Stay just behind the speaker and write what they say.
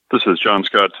This is John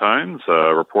Scott Tynes,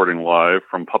 reporting live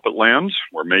from Puppetland,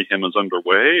 where mayhem is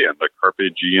underway and the Carpe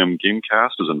GM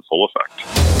Gamecast is in full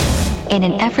effect. In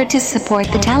an effort to support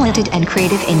the talented and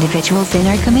creative individuals in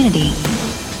our community,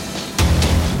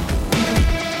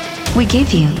 we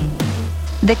give you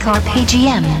the Carpe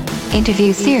GM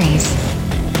interview series.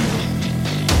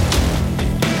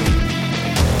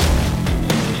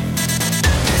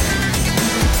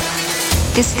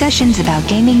 Discussions about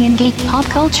gaming and geek pop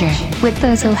culture with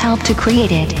those who helped to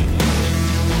create it.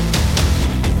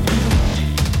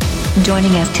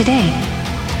 Joining us today,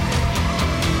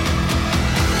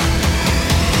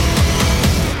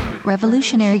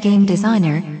 revolutionary game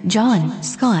designer John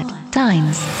Scott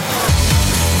Tynes.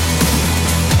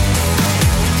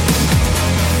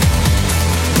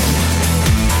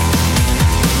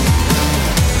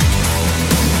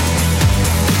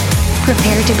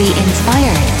 Prepare to be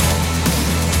inspired.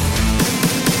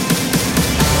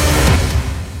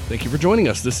 Thank you for joining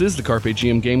us. This is the Carpe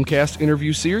GM Gamecast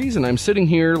interview series, and I'm sitting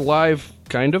here live,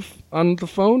 kind of, on the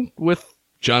phone with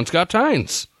John Scott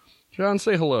Tynes. John,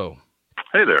 say hello.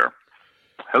 Hey there.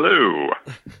 Hello.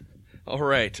 All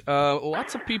right.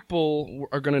 Lots of people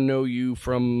are going to know you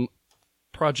from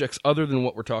projects other than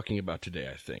what we're talking about today,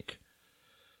 I think.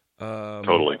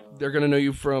 Totally. They're going to know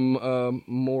you from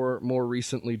more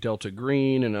recently Delta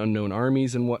Green and Unknown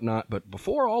Armies and whatnot, but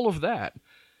before all of that,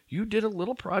 you did a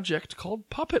little project called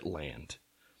Puppetland.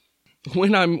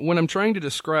 When I'm trying to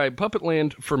describe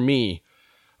Puppetland for me,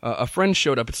 a friend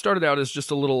showed up. It started out as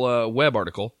just a little web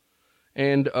article,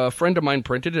 and a friend of mine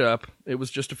printed it up. It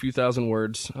was just a few thousand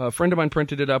words. A friend of mine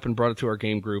printed it up and brought it to our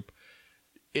game group.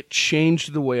 It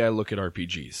changed the way I look at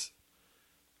RPGs.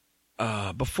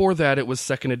 Before that, it was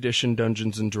second edition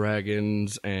Dungeons and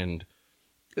Dragons and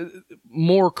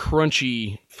more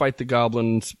crunchy, fight the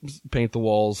goblins, paint the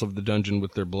walls of the dungeon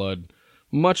with their blood.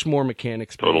 Much more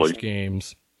mechanics-based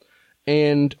games.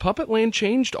 And Puppetland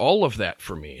changed all of that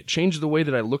for me. It changed the way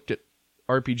that I looked at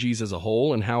RPGs as a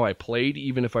whole and how I played,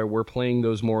 even if I were playing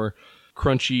those more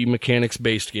crunchy,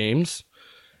 mechanics-based games.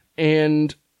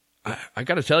 And I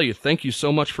gotta tell you, thank you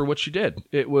so much for what you did.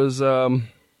 It was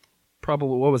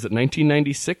probably,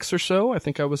 1996 or so? I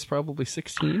think I was probably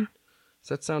 16. Does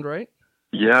that sound right?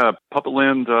 Yeah,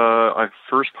 Puppetland, I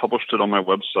first published it on my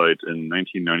website in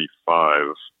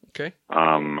 1995. Okay.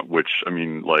 Which,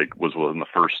 was within the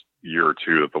first year or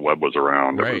two that the web was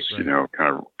around. Right, it was, right.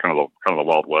 kind of the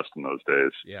Wild West in those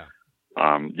days. Yeah.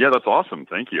 Yeah, that's awesome.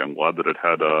 Thank you. I'm glad that it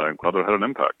had an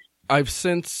impact. I've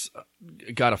since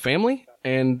got a family,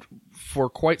 and for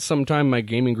quite some time, my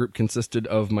gaming group consisted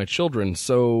of my children.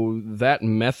 So that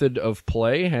method of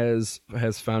play has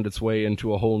found its way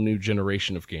into a whole new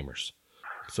generation of gamers.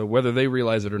 So whether they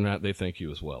realize it or not, they thank you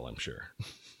as well, I'm sure.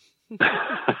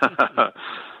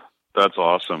 That's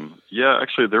awesome. Yeah,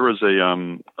 actually, there was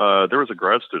a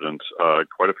grad student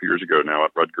quite a few years ago now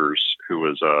at Rutgers who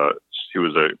was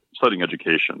studying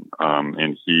education,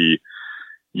 and he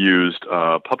used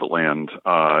Puppetland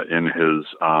in his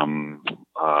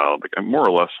more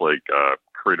or less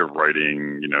creative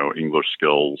writing, English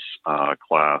skills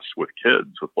class with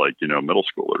kids, with middle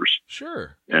schoolers.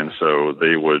 Sure. And so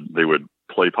they would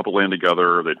play Puppetland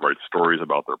together. They'd write stories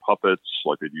about their puppets.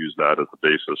 They'd use that as the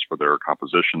basis for their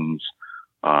compositions.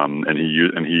 And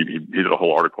he did a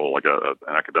whole article, an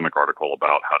academic article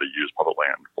about how to use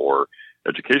Puppetland for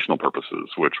educational purposes,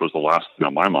 which was the last thing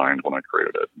on my mind when I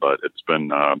created it. But it's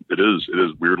been, it is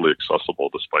weirdly accessible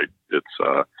despite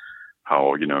its,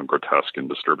 how, grotesque and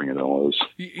disturbing it all is.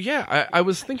 Yeah, I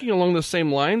was thinking along those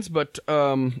same lines, but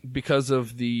because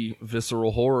of the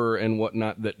visceral horror and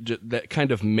whatnot that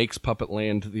kind of makes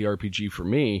Puppetland the RPG for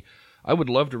me, I would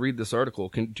love to read this article.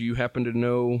 Do you happen to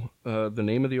know the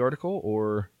name of the article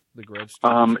or the grad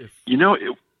student?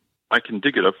 I can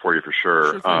dig it up for you for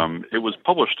sure. It was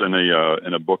published in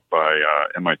a book by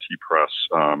MIT Press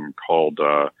called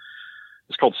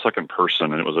it's called Second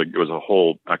Person, and it was a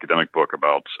whole academic book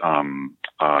about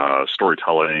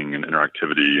storytelling and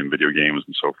interactivity in video games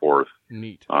and so forth.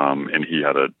 Neat. And he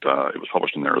had it. It was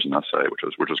published in there as an essay,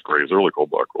 which is great. It's a really cool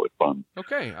book, really fun.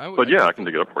 Okay. I can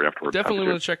dig it up for you afterwards. Definitely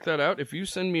want to check that out. If you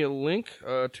send me a link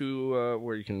to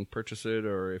where you can purchase it,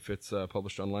 or if it's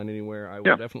published online anywhere, I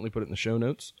will definitely put it in the show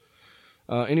notes.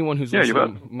 Anyone who's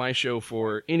listened to my show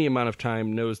for any amount of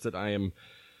time knows that I am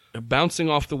bouncing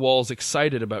off the walls,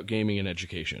 excited about gaming and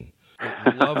education.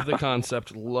 I love the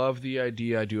concept, love the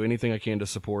idea. I do anything I can to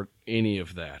support any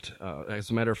of that. As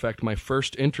a matter of fact, my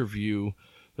first interview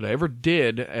that I ever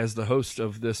did as the host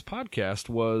of this podcast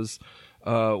was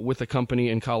with a company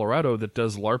in Colorado that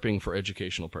does LARPing for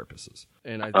educational purposes.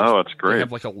 And that's great. They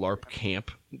have like a LARP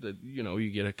camp that,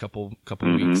 you get a couple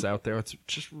weeks out there. It's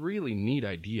just really neat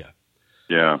idea.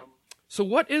 Yeah. So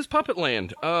what is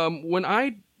Puppetland? When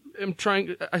I am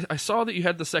I saw that you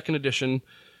had the second edition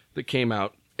that came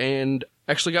out, and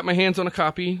actually got my hands on a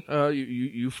copy.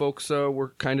 You folks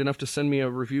were kind enough to send me a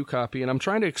review copy, and I'm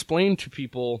trying to explain to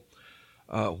people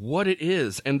what it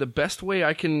is. And the best way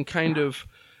I can kind of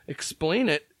explain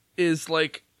it is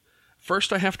like,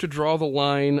 first I have to draw the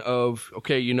line of,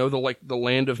 okay, the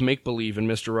land of make-believe in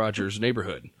Mr. Rogers'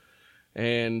 Neighborhood.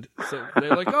 And so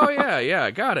they're like, oh yeah,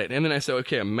 I got it. And then I say,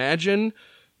 okay, imagine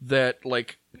that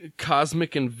like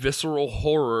cosmic and visceral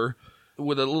horror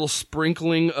with a little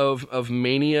sprinkling of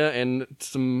mania and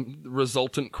some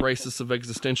resultant crisis of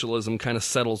existentialism kind of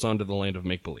settles onto the land of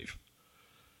make-believe.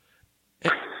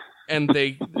 And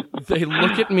they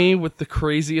look at me with the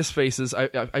craziest faces.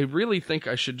 I really think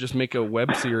I should just make a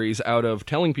web series out of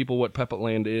telling people what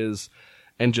Puppetland is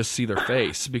and just see their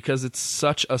face, because it's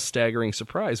such a staggering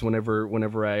surprise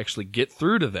whenever I actually get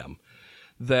through to them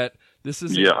that this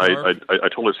is... Yeah, I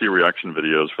totally see reaction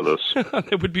videos for this.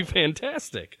 That would be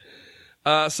fantastic.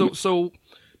 So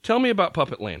tell me about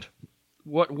Puppetland.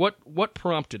 What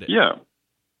prompted it? Yeah.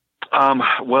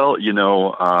 Well,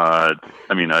 I've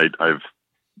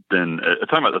been at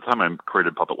the time I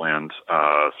created Puppetland,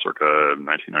 circa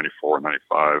 1994,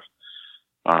 95.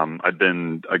 I'd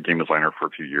been a game designer for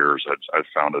a few years. I'd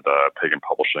founded Pagan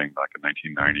Publishing back in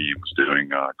 1990. Was doing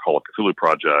Call of Cthulhu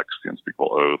projects, The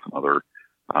Unspeakable Oath, and other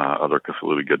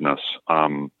Cthulhu goodness.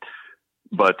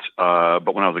 But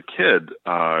when I was a kid,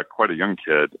 quite a young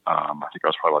kid, I think I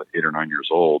was probably about 8 or 9 years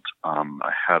old.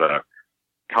 I had a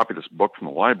copy of this book from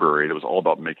the library that was all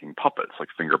about making puppets, like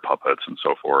finger puppets and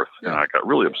so forth. Yeah. And I got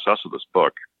really obsessed with this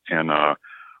book. And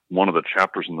one of the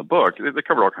chapters in the book, they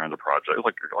covered all kinds of projects,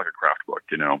 like a craft book,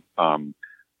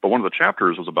 But one of the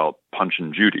chapters was about Punch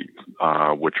and Judy,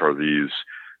 which are these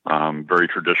very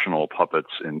traditional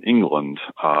puppets in England,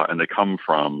 and they come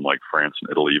from like France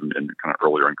and Italy, even in kind of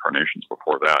earlier incarnations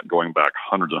before that, going back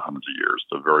hundreds and hundreds of years.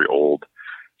 It's a very old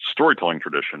storytelling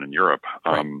tradition in Europe.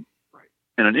 Right.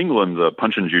 And in England, the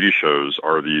Punch and Judy shows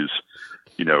are these,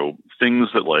 things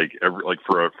that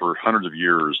for hundreds of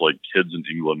years, like kids in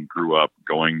England grew up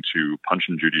going to Punch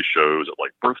and Judy shows at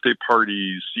like birthday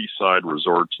parties, seaside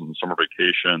resorts, and summer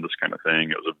vacation, this kind of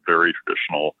thing. It was a very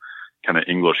traditional kind of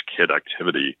English kid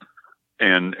activity.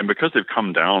 And because they've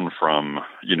come down from,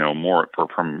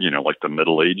 like the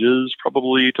Middle Ages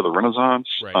probably to the Renaissance,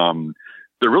 right.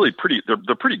 They're really pretty,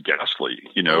 they're pretty ghastly.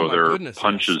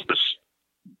 Punch is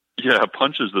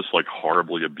this like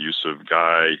horribly abusive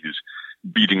guy who's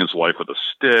beating his wife with a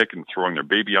stick and throwing their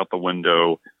baby out the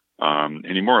window. And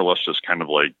he more or less just kind of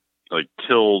like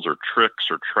kills or tricks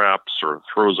or traps or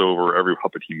throws over every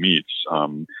puppet he meets.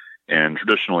 And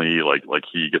traditionally, like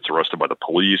he gets arrested by the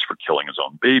police for killing his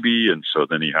own baby. And so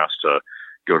then he has to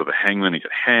go to the hangman and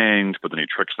get hanged, but then he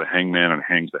tricks the hangman and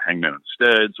hangs the hangman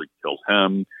instead. So he kills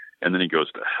him. And then he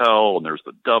goes to hell and there's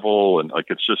the devil. And like,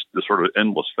 it's just this sort of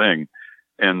endless thing.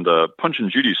 And Punch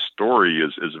and Judy's story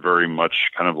is very much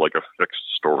kind of like a fixed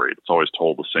story. It's always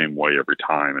told the same way every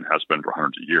time and has been for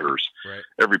hundreds of years. Right.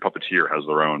 Every puppeteer has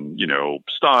their own,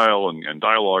 style and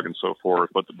dialogue and so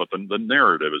forth. But the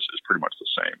narrative is pretty much the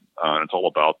same. And it's all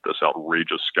about this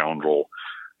outrageous scoundrel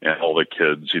and all the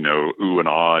kids, ooh and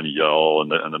ah and yell.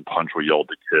 And then Punch will yell at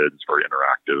the kids. It's very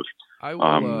interactive.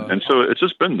 And so it's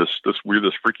just been this weird,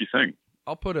 this freaky thing.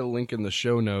 I'll put a link in the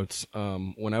show notes.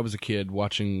 When I was a kid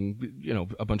watching,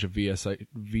 a bunch of VHS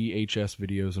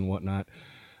videos and whatnot,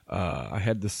 I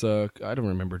had this, I don't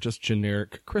remember, just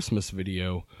generic Christmas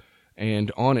video,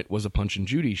 and on it was a Punch and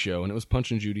Judy show, and it was Punch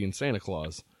and Judy and Santa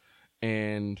Claus.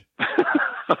 And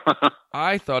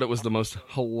I thought it was the most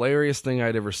hilarious thing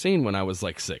I'd ever seen when I was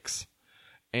like 6.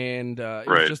 And it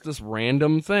was just this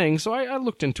random thing. So I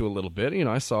looked into a little bit.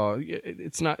 I saw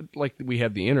it's not like we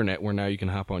have the internet where now you can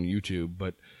hop on YouTube,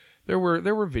 but there were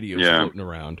videos floating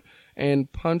around.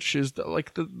 And Punch is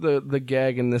the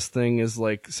gag in this thing is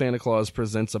like Santa Claus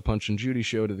presents a Punch and Judy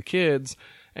show to the kids,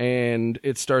 and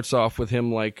it starts off with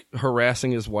him like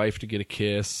harassing his wife to get a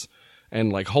kiss,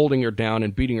 and like holding her down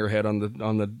and beating her head on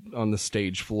the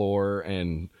stage floor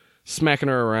and smacking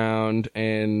her around,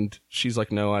 and she's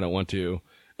like, "No, I don't want to."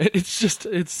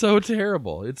 It's so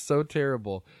terrible. It's so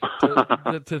terrible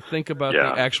to think about the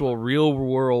actual real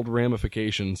world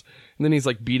ramifications. And then he's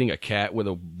like beating a cat with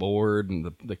a board,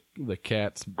 and the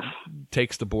cat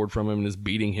takes the board from him and is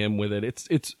beating him with it.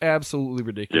 It's absolutely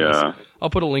ridiculous. Yeah. I'll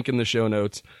put a link in the show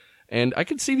notes. And I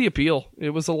could see the appeal.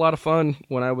 It was a lot of fun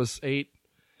when I was 8.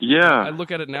 Yeah. I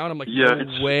look at it now and I'm like,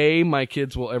 no way my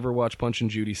kids will ever watch Punch and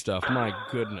Judy stuff. My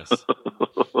goodness.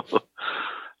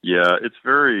 Yeah, it's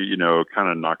very, kind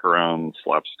of knock around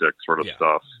slapstick sort of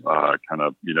stuff, kind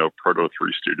of, proto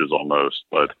Three Stooges almost.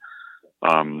 But,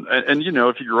 and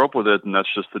if you grew up with it, then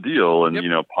that's just the deal. And,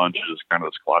 Punch is kind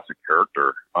of this classic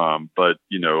character. But,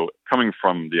 coming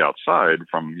from the outside,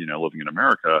 from, living in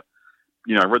America,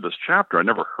 I read this chapter. I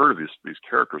never heard of these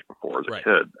characters before as a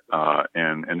kid.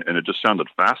 And it just sounded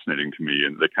fascinating to me.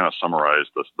 And they kind of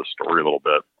summarized the story a little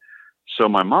bit. So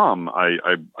my mom,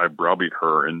 I browbeat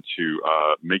her into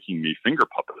making me finger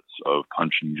puppets of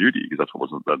Punch and Judy, because that's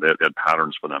what they had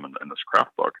patterns for them in this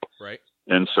craft book. Right.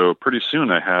 And so pretty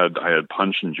soon I had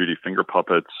Punch and Judy finger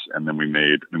puppets, and then we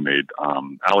made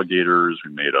alligators,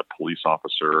 we made a police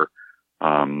officer,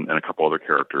 and a couple other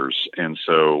characters. And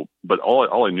so, but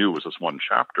all I knew was this one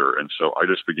chapter, and so I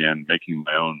just began making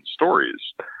my own stories.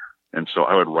 And so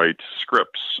I would write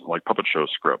scripts, like puppet show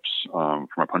scripts, for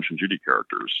my Punch and Judy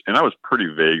characters. And I was pretty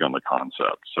vague on the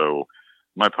concept. So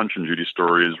my Punch and Judy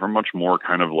stories were much more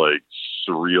kind of like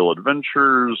surreal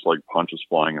adventures, like Punch is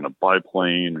flying in a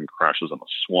biplane and crashes in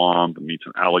a swamp and meets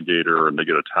an alligator and they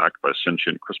get attacked by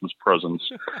sentient Christmas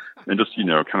presents. And just,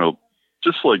 kind of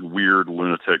just like weird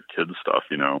lunatic kid stuff,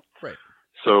 Right.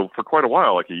 So for quite a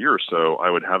while, like a year or so,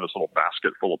 I would have this little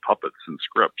basket full of puppets and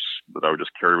scripts that I would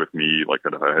just carry with me. Like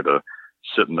if I had to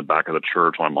sit in the back of the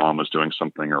church while my mom was doing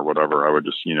something or whatever, I would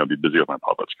just, be busy with my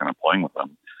puppets, kind of playing with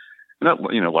them. And that,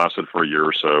 lasted for a year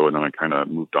or so, and then I kind of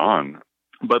moved on.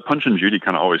 But Punch and Judy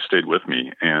kind of always stayed with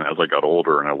me. And as I got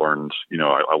older and I learned,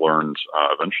 I learned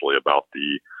eventually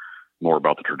more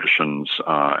about the traditions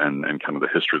and kind of the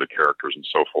history of the characters and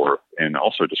so forth. And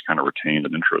also just kind of retained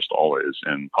an interest always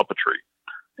in puppetry.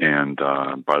 And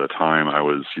by the time I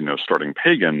was, starting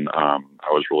Pagan, I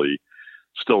was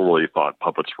still really thought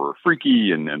puppets were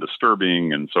freaky and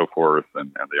disturbing and so forth.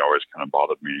 And they always kind of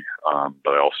bothered me.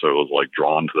 But I also was like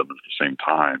drawn to them at the same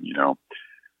time,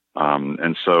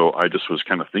 and so I just was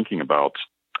kind of thinking about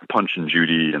Punch and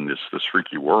Judy and this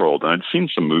freaky world. And I'd seen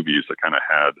some movies that kind of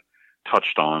had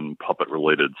touched on puppet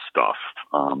related stuff.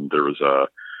 There was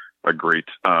a great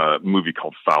movie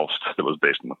called Faust that was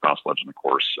based on the Faust legend, of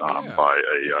course, by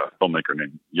a filmmaker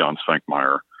named Jan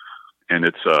Svankmajer. And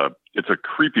it's a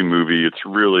creepy movie.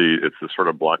 It's this sort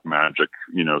of black magic,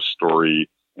 story.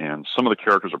 And some of the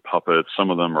characters are puppets. Some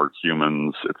of them are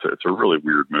humans. It's a really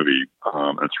weird movie.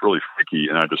 And it's really freaky.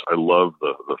 And I love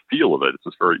the feel of it. It's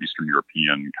this very Eastern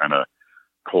European kind of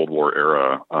Cold War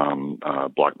era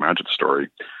black magic story.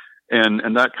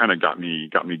 And that kind of got me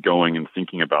going and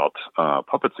thinking about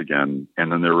puppets again.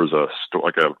 And then there was a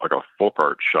folk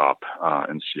art shop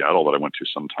in Seattle that I went to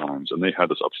sometimes, and they had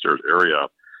this upstairs area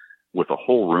with a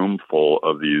whole room full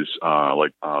of these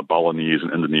Balinese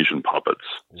and Indonesian puppets.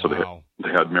 Wow. So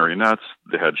they had marionettes,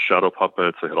 they had shadow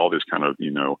puppets, they had all these kind of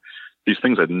these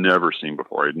things I'd never seen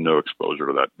before. I had no exposure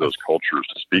to those cultures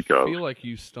to speak of. I feel like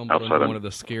you stumbled into one of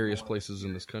the scariest places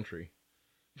in this country.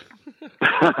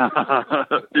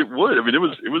 It would. I mean, it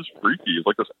was freaky. It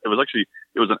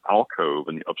was an alcove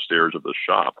in the upstairs of the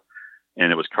shop,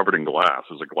 and it was covered in glass.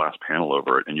 There was a glass panel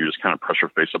over it, and you just kind of press your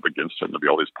face up against it, and there'll be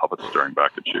all these puppets staring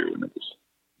back at you, and it was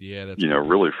that's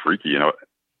really freaky.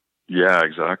 Yeah,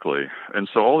 exactly. And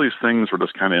so all these things were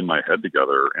just kind of in my head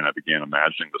together, and I began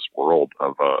imagining this world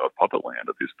of Puppetland,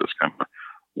 of this kind of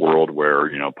world where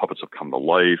puppets have come to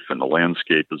life, and the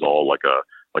landscape is all like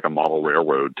a model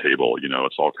railroad table.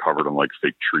 It's all covered in like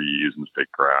fake trees and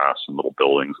fake grass and little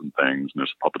buildings and things. And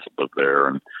there's puppets that live there.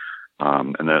 And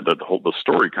the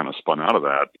story kind of spun out of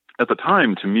that. At the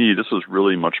time, to me, this was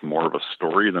really much more of a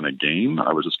story than a game.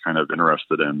 I was just kind of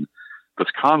interested in this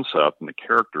concept and the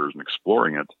characters and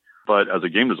exploring it. But as a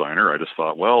game designer, I just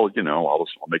thought, well, I'll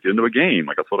make it into a game.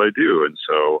 Like that's what I do. And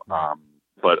so,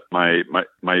 but my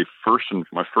first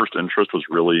interest was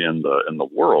really in the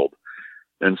world.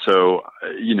 And so,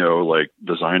 like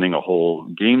designing a whole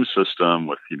game system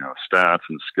with, stats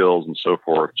and skills and so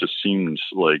forth just seems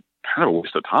like kind of a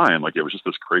waste of time. Like it was just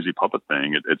this crazy puppet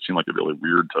thing. It seemed like really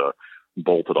weird to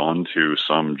bolt it onto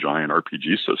some giant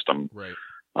RPG system. Right.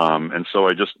 And so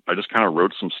I just kind of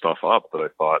wrote some stuff up that I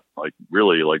thought like,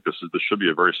 really, like this should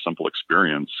be a very simple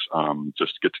experience.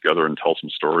 Just to get together and tell some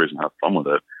stories and have fun with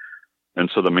it. And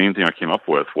so the main thing I came up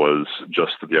with was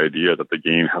just the idea that the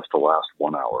game has to last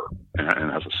 1 hour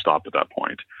and has to stop at that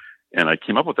point. And I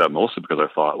came up with that mostly because I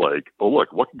thought like, oh,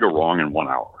 look, what could go wrong in 1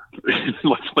 hour?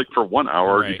 like for 1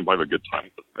 hour, You can have a good time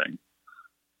with the thing.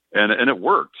 And it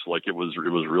worked. Like it was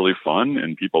really fun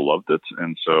and people loved it.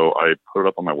 And so I put it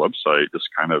up on my website just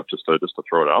to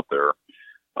throw it out there.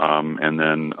 And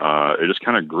then it just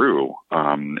kind of grew.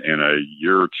 And a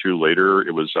year or two later,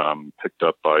 it was picked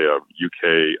up by a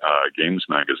UK games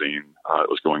magazine. It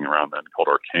was going around then called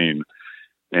Arcane.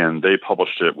 And they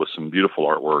published it with some beautiful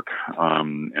artwork.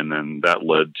 And then that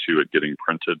led to it getting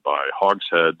printed by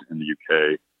Hogshead in the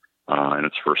UK in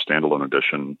its first standalone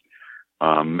edition.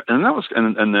 And that was,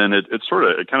 and then it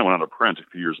kind of went out of print a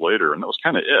few years later, and that was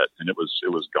kind of it. And it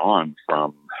was gone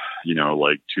from,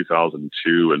 like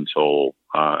 2002 until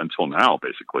now,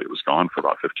 basically. It was gone for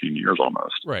about 15 years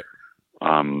almost. Right.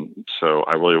 So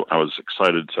I was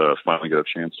excited to finally get a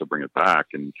chance to bring it back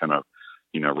and kind of,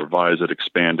 revise it,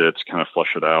 expand it, kind of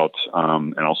flesh it out,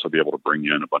 and also be able to bring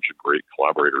in a bunch of great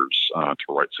collaborators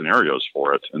to write scenarios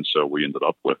for it. And so we ended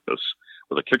up with a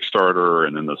Kickstarter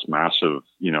and then this massive,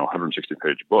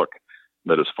 160-page book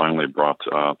that has finally brought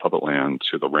Puppetland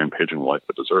to the rampaging life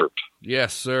it deserved.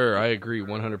 Yes, sir. I agree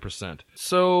 100%.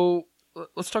 So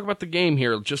let's talk about the game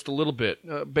here just a little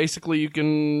bit. Basically,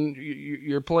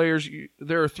 your players,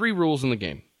 there are 3 rules in the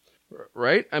game,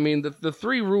 right? I mean, the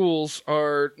 3 rules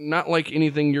are not like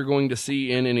anything you're going to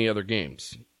see in any other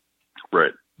games.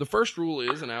 Right. The first rule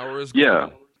is an hour is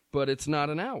gone, but it's not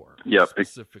an hour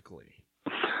specifically.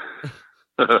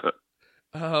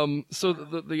 So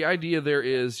the idea there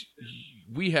is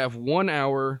we have 1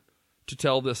 hour to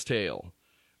tell this tale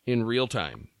in real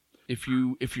time. If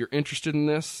you're interested in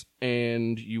this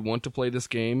and you want to play this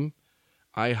game,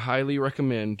 I highly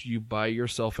recommend you buy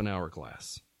yourself an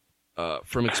hourglass.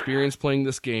 From experience playing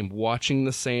this game, watching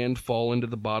the sand fall into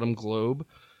the bottom globe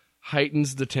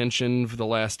heightens the tension for the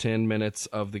last 10 minutes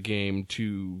of the game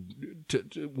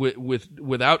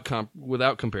without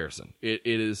comparison. It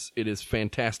is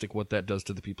fantastic what that does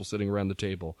to the people sitting around the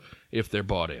table if they're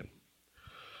bought in.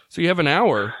 So you have an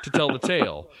hour to tell the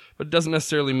tale, but it doesn't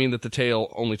necessarily mean that the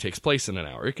tale only takes place in an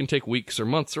hour. It can take weeks or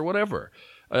months or whatever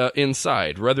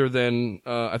inside, rather than,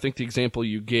 I think the example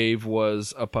you gave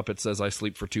was a puppet says, I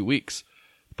sleep for 2 weeks.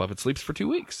 The puppet sleeps for 2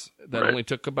 weeks. That only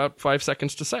took about 5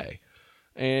 seconds to say.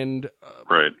 And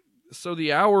so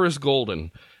the hour is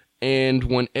golden. And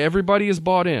when everybody is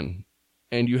bought in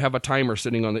and you have a timer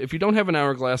sitting on if you don't have an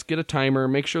hourglass, get a timer,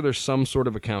 make sure there's some sort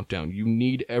of a countdown. You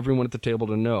need everyone at the table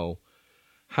to know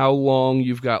how long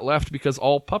you've got left, because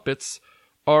all puppets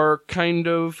are kind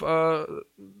of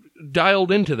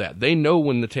dialed into that. They know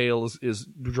when the tale is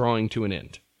drawing to an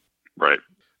end. Right.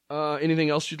 Anything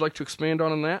else you'd like to expand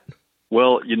on that?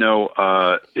 Well,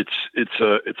 it's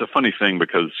a funny thing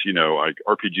because,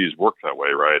 RPGs work that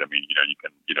way, right? I mean,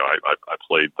 I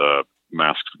played the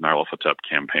Masked Nyarlathotep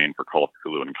campaign for Call of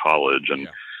Cthulhu in college, and,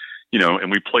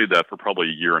 and we played that for probably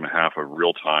a year and a half of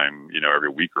real time, every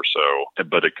week or so,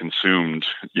 but it consumed,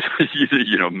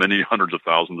 many hundreds of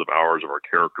thousands of hours of our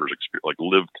characters'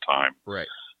 lived time. Right.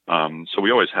 So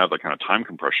we always have that kind of time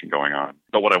compression going on.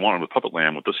 But what I wanted with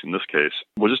Puppetland, in this case,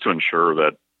 was just to ensure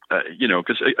that,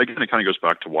 because again, it kind of goes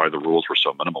back to why the rules were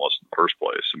so minimalist in the first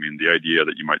place. I mean, the idea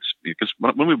that you might, because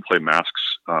when we would play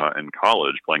Masks in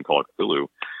college, playing Call of Cthulhu,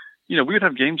 we would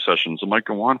have game sessions that might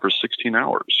go on for 16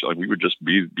 hours. Like we would just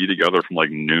be together from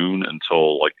noon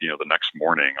until the next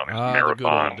morning on these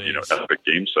marathon, epic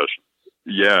game sessions.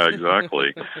 Yeah,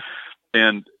 exactly.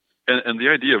 And the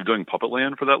idea of doing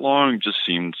Puppetland for that long just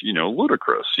seemed,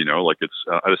 ludicrous.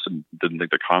 I just didn't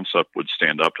think the concept would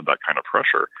stand up to that kind of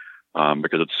pressure.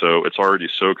 Because it's already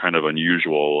so kind of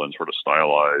unusual and sort of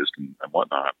stylized and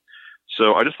whatnot.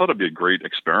 So I just thought it'd be a great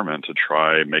experiment to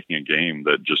try making a game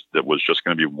that was just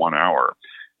going to be 1 hour.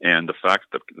 And the fact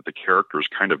that the characters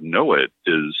kind of know it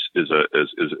is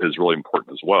really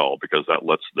important as well, because that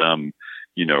lets them,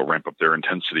 ramp up their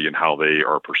intensity and how they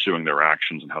are pursuing their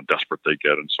actions and how desperate they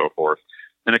get and so forth.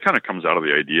 And it kind of comes out of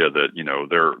the idea that,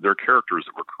 they're characters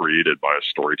that were created by a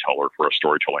storyteller for a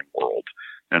storytelling world.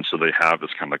 And so they have this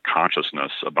kind of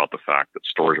consciousness about the fact that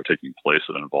stories are taking place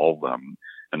that involve them,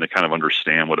 and they kind of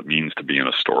understand what it means to be in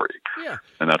a story. Yeah.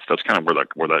 And that's kind of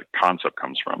where that concept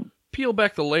comes from. Peel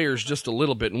back the layers just a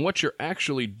little bit, and what you're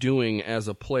actually doing as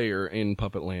a player in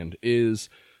Puppetland is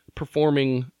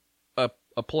performing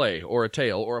a play or a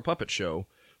tale or a puppet show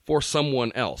for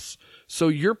someone else. So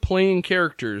you're playing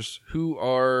characters who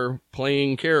are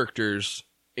playing characters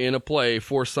in a play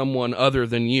for someone other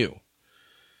than you.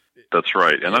 That's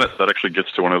right. And that actually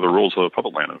gets to one of the rules of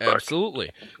Puppetland, in fact.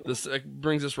 Absolutely. This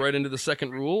brings us right into the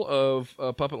second rule of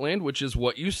Puppetland, which is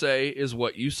what you say is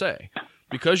what you say.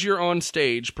 Because you're on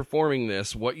stage performing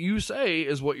this, what you say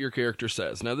is what your character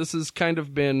says. Now, this has kind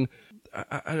of been,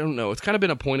 I don't know, it's kind of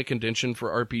been a point of contention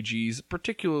for RPGs,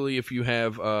 particularly if you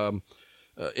have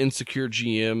insecure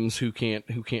GMs who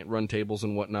can't run tables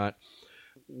and whatnot.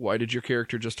 why did your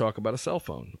character just talk about a cell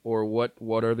phone? Or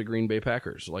what are the Green Bay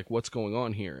Packers? Like, what's going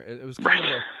on here? It was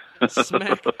kind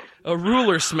of a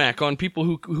ruler smack on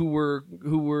people who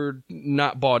were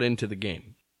not bought into the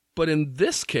game. But in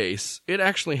this case, it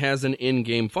actually has an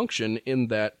in-game function in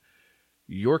that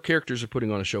your characters are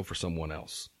putting on a show for someone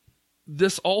else.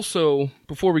 This also,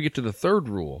 before we get to the third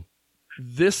rule,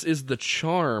 this is the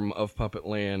charm of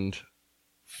Puppetland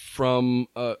from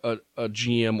a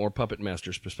GM or puppet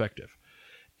master's perspective,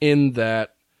 in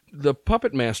that the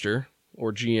puppet master,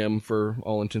 or GM for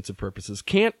all intents and purposes,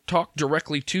 can't talk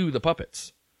directly to the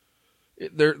puppets.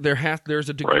 There's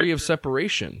a degree of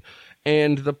separation,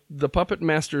 and the puppet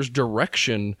master's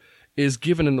direction is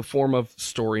given in the form of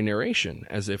story narration,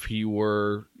 as if he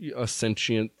were a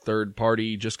sentient third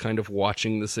party just kind of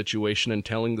watching the situation and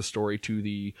telling the story to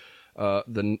the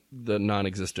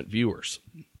non-existent viewers.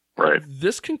 Right.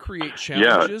 This can create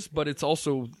challenges, but it's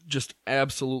also just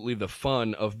absolutely the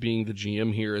fun of being the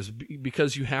GM here, is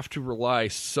because you have to rely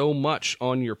so much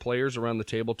on your players around the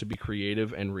table to be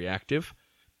creative and reactive,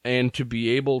 and to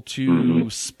be able to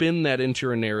spin that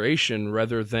into a narration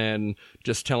rather than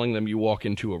just telling them you walk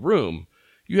into a room.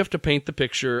 You have to paint the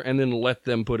picture and then let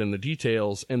them put in the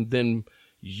details, and then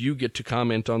you get to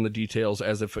comment on the details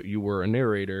as if you were a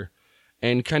narrator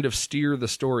and kind of steer the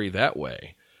story that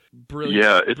way. Brilliant.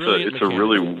 Yeah, it's a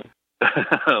really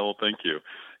well, thank you.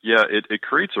 Yeah, it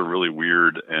creates a really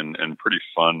weird and pretty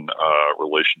fun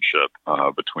relationship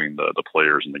between the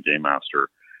players and the game master.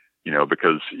 You know,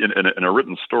 because in a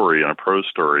written story, in a prose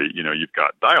story, you know, you've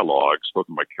got dialogue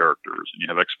spoken by characters, and you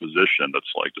have exposition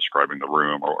that's like describing the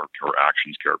room or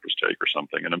actions characters take or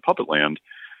something. And in Puppetland,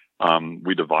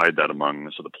 we divide that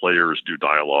among, so the players do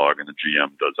dialogue and the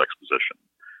GM does exposition.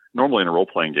 Normally in a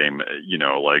role-playing game, you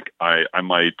know, like I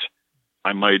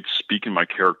might speak in my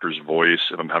character's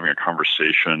voice if I'm having a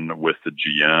conversation with the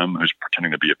GM who's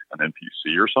pretending to be an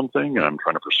NPC or something, and I'm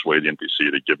trying to persuade the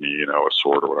NPC to give me, you know, a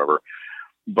sword or whatever.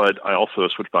 But I also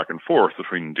switch back and forth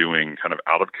between doing kind of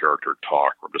out of character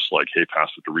talk, or just like, hey, pass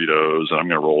the Doritos, and I'm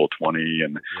going to roll a 20,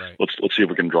 and let's see if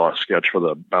we can draw a sketch for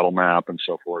the battle map and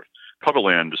so forth.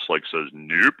 Puppetland just like says,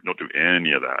 nope, don't do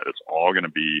any of that. It's all going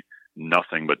to be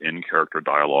nothing but in character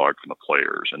dialogue from the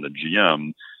players, and the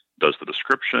GM does the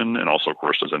description and also, of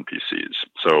course, does NPCs.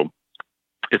 So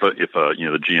if you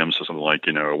know, the GM says something like,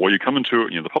 you know, well,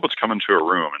 the puppets come into a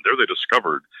room, and there they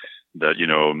discovered that, you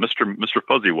know, Mr.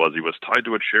 Fuzzy Wuzzy was tied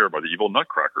to a chair by the evil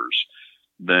Nutcrackers.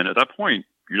 Then at that point,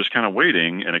 you're just kind of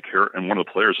waiting, and one of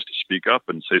the players has to speak up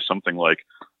and say something like,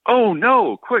 "Oh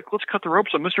no, quick, let's cut the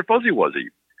ropes on Mr. Fuzzy Wuzzy."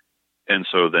 And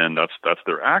so then that's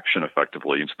their action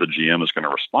effectively. And so the GM is going to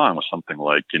respond with something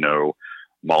like, you know,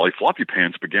 Molly Floppy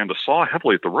Pants began to saw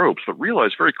heavily at the ropes, but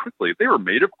realized very quickly they were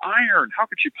made of iron. How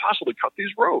could she possibly cut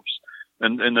these ropes?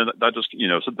 And then that just, you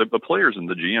know, so the players and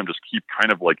the GM just keep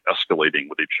kind of like escalating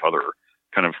with each other,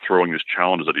 kind of throwing these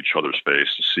challenges at each other's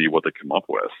face to see what they come up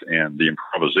with. And the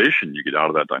improvisation you get out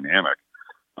of that dynamic,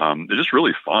 it's just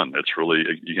really fun. It's really,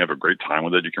 you can have a great time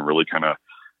with it. You can really kind of,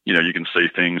 you know, you can say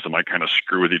things that might kind of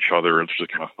screw with each other. It's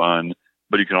just kind of fun.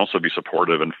 But you can also be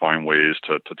supportive and find ways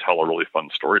to tell a really fun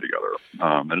story together.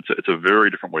 And it's a very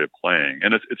different way of playing.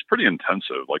 And it's pretty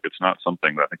intensive. Like, it's not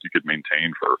something that I think you could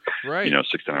maintain for, you know,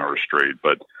 16 hours straight.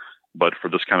 But for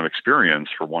this kind of experience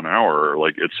for 1 hour,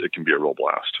 like it can be a real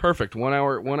blast. Perfect. 1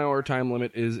 hour time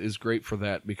limit is great for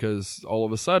that, because all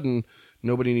of a sudden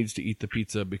nobody needs to eat the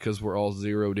pizza because we're all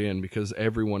zeroed in, because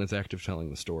everyone is active telling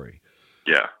the story.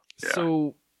 Yeah.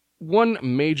 So one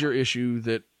major issue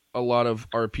that a lot of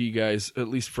RP guys, at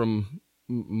least from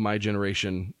my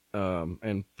generation,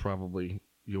 and probably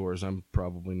yours, I'm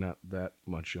probably not that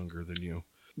much younger than you,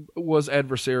 was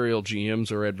adversarial GMs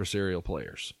or adversarial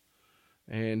players.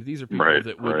 And these are people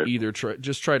that would either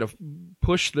try to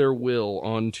push their will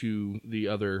onto the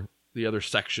other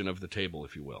section of the table,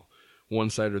 if you will, one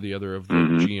side or the other of the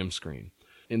GM screen.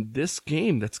 In this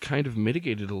game, that's kind of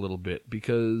mitigated a little bit,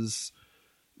 because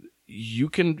you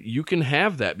can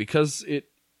have that, because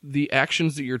the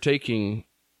actions that you're taking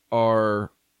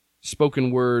are spoken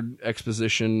word,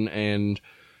 exposition, and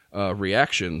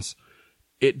reactions.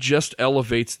 It just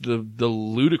elevates the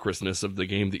ludicrousness of the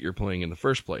game that you're playing in the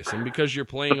first place. And because you're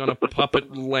playing on a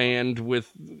puppet land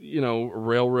with, you know,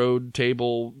 railroad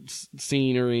table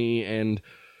scenery and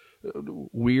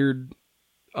weird,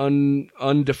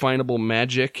 undefinable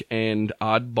magic and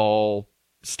oddball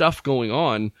stuff going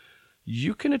on,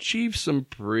 you can achieve some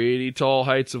pretty tall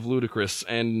heights of ludicrous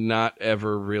and not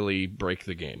ever really break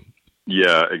the game.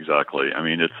 Yeah, exactly. I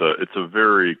mean, it's a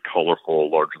very colorful,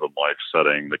 larger-than-life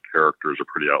setting. The characters are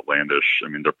pretty outlandish. I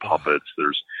mean, they're puppets.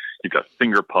 You've got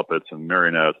finger puppets and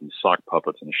marionettes and sock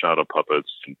puppets and shadow puppets.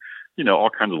 And all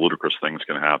kinds of ludicrous things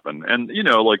can happen. And,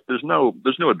 like there's no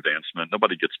advancement.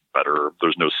 Nobody gets better.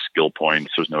 There's no skill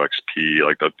points. There's no XP.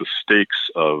 Like the stakes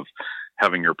of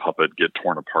having your puppet get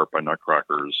torn apart by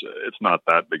nutcrackers, it's not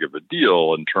that big of a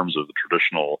deal in terms of the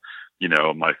traditional,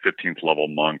 my 15th level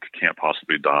monk can't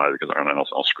possibly die because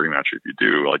I'll scream at you if you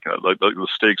do. Like the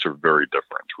stakes are very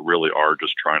different. We really are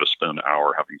just trying to spend an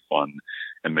hour having fun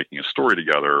and making a story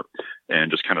together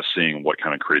and just kind of seeing what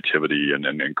kind of creativity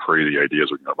and crazy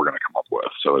ideas we're going to come up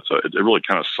with. So it really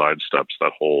kind of sidesteps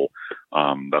that whole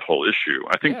issue.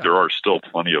 I think there are still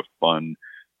plenty of fun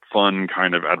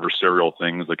kind of adversarial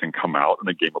things that can come out in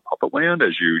a game of Puppetland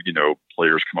as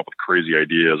players come up with crazy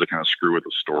ideas that kind of screw with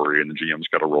the story and the GM's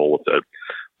got to roll with it.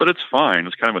 But it's fine.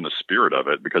 It's kind of in the spirit of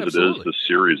it because Absolutely. It is this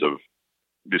series of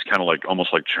these kind of like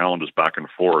almost like challenges back and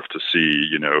forth to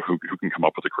see, who can come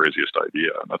up with the craziest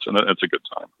idea. And that's a good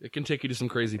time. It can take you to some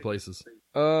crazy places.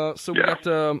 We got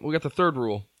the third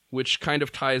rule, which kind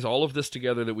of ties all of this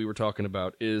together that we were talking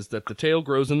about, is that the tale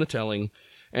grows in the telling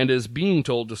and is being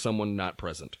told to someone not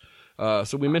present.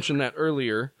 So we mentioned that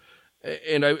earlier,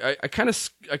 and I kind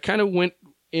of went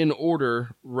in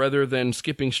order rather than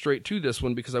skipping straight to this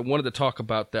one because I wanted to talk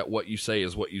about that what you say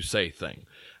is what you say thing.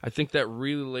 I think that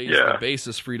really lays the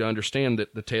basis for you to understand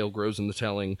that the tale grows in the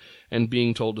telling and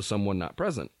being told to someone not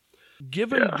present.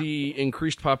 Given the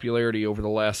increased popularity over the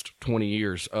last 20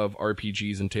 years of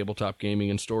RPGs and tabletop gaming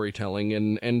and storytelling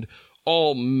and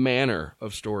all manner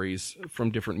of stories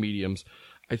from different mediums,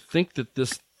 I think that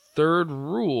this third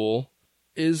rule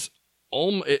is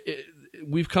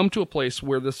we've come to a place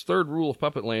where this third rule of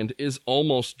Puppetland is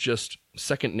almost just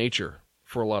second nature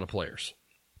for a lot of players.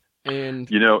 And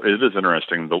it is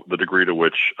interesting the degree to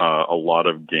which a lot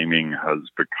of gaming has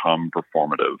become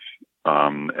performative.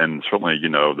 And certainly,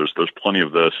 there's plenty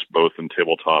of this both in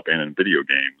tabletop and in video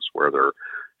games where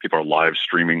people are live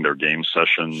streaming their game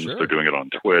sessions. Sure. They're doing it on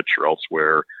Twitch or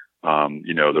elsewhere.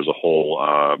 There's a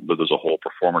whole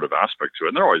performative aspect to it,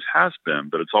 and there always has been.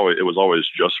 But it was always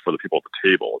just for the people at the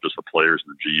table, just the players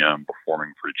and the GM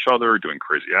performing for each other, doing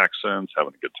crazy accents,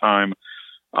 having a good time.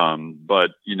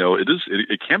 But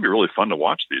it can be really fun to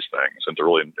watch these things and to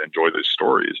really enjoy these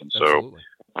stories. And Absolutely.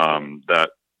 So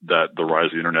that the rise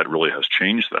of the internet really has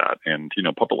changed that. And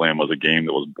Puppetland was a game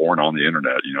that was born on the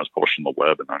internet. It was published on the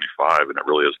web in '95, and it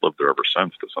really has lived there ever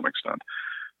since to some extent.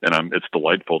 And it's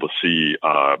delightful to see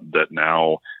that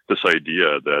now this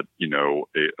idea that,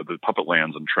 the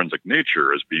Puppetland's intrinsic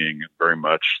nature as being very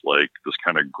much like this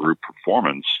kind of group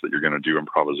performance that you're going to do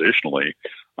improvisationally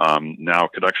now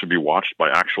could actually be watched by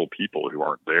actual people who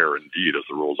aren't there indeed, as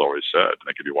the rules always said. And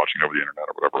they could be watching over the internet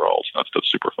or whatever else. That's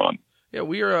super fun. Yeah,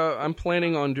 we are. I'm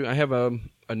planning on doing. I have a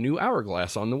new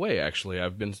hourglass on the way. Actually,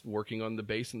 I've been working on the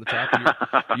base and the top.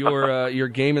 Your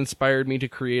game inspired me to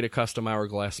create a custom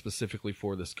hourglass specifically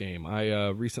for this game. I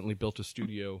recently built a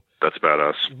studio. That's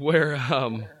badass.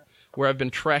 Where I've been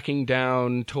tracking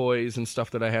down toys and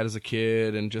stuff that I had as a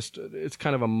kid, and just it's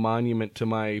kind of a monument to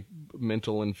my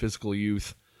mental and physical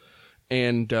youth.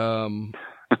 And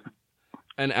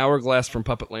an hourglass from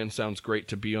Puppetland sounds great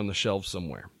to be on the shelves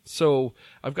somewhere. So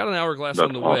I've got an hourglass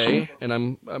on the way,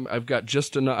 and I've got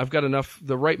just enough. I've got enough,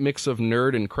 the right mix of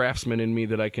nerd and craftsman in me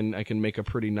that I can make a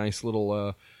pretty nice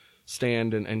little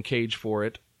stand and cage for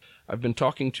it. I've been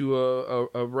talking to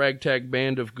a ragtag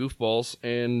band of goofballs,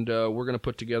 and we're going to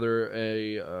put together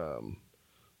a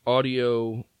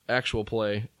audio actual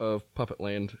play of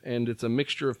Puppetland, and it's a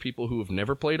mixture of people who have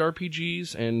never played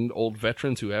RPGs and old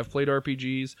veterans who have played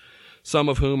RPGs. Some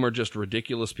of whom are just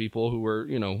ridiculous people who are,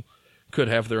 could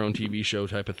have their own TV show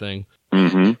type of thing.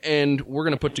 Mm-hmm. And we're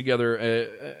going to put together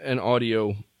an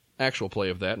audio actual play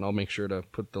of that, and I'll make sure to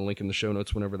put the link in the show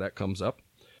notes whenever that comes up.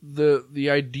 The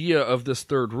idea of this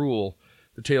third rule,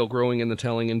 the tale growing in the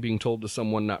telling and being told to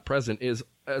someone not present, is,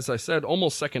 as I said,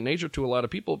 almost second nature to a lot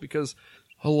of people because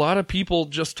a lot of people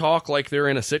just talk like they're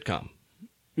in a sitcom.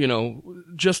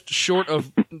 Just short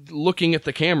of looking at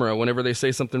the camera whenever they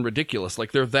say something ridiculous,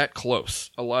 like they're that close.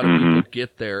 A lot of people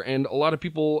get there, and a lot of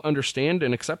people understand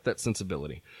and accept that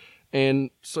sensibility.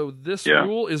 And so this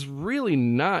rule is really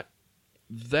not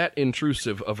that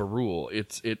intrusive of a rule.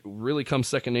 It really comes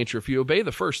second nature. If you obey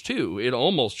the first two, it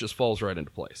almost just falls right into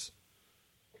place.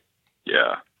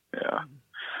 Yeah.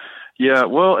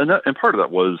 Well, and part of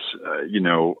that was,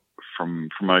 from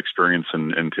my experience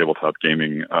in tabletop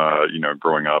gaming,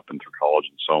 growing up and through college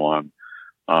and so on,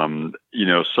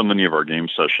 so many of our game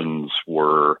sessions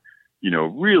were,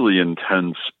 really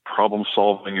intense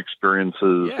problem-solving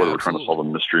experiences, whether we're trying to solve a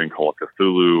mystery in Call of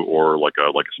Cthulhu or like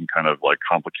some kind of like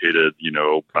complicated,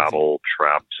 battle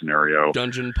trap scenario,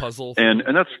 dungeon puzzle, and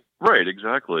that's Right,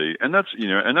 exactly, and that's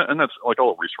and that's like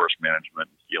all resource management,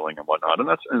 and healing, and whatnot,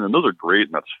 and those are great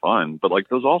and that's fun. But like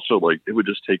those also it would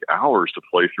just take hours to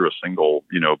play through a single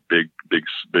big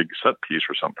set piece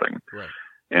or something. Right.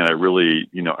 And I really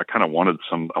I kind of wanted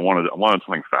I wanted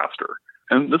something faster.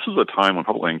 And this is a time when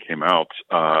Puppetland came out.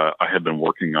 I had been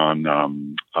working on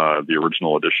the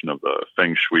original edition of the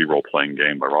Feng Shui role playing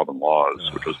game by Robin Laws,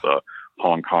 which was the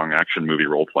Hong Kong action movie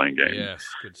role playing game. Yes,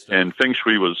 good stuff. And Feng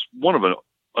Shui was one of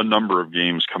a number of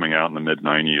games coming out in the mid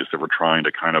 90s that were trying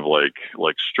to kind of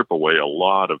like strip away a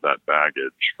lot of that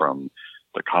baggage from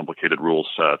the complicated rule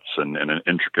sets and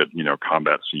intricate,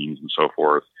 combat scenes and so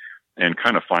forth, and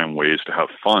kind of find ways to have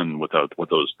fun with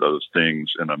those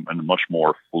things in a much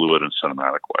more fluid and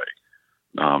cinematic way.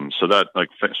 So that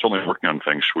certainly working on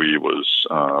Feng Shui was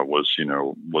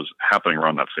happening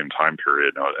around that same time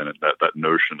period. And that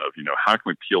notion of, how can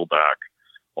we peel back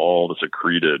all this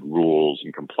accreted rules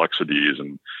and complexities,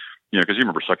 and because you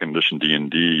remember second edition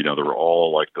D&D, there were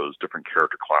all like those different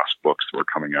character class books that were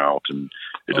coming out, and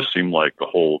it just seemed like the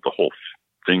whole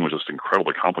thing was just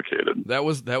incredibly complicated. That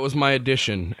was my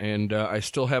edition, and I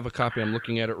still have a copy. I'm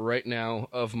looking at it right now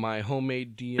of my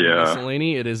homemade D&D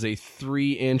miscellany. It is a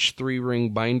 3-inch 3-ring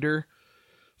binder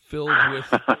filled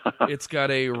with. It's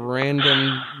got a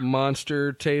random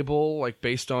monster table, like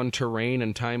based on terrain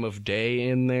and time of day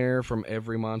in there from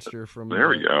every monster. There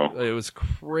we go. It was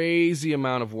crazy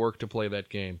amount of work to play that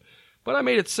game, but I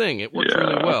made it sing. It worked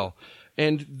really well,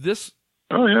 and this.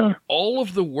 Oh yeah. All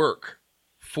of the work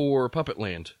for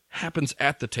Puppetland happens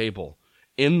at the table,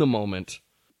 in the moment.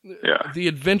 Yeah. The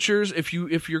adventures, if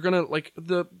you're gonna like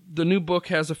the new book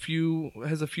has a few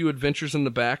adventures in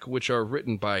the back, which are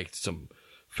written by some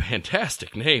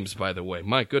fantastic names, by the way.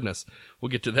 My goodness. We'll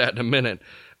get to that in a minute.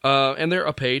 And they're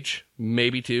a page,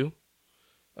 maybe two.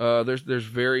 There's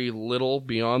very little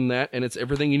beyond that, and it's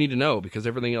everything you need to know because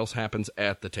everything else happens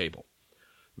at the table.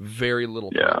 Very little.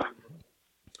 Yeah.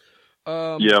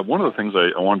 One of the things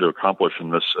I wanted to accomplish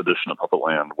in this edition of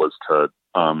Puppetland was to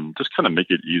just kind of make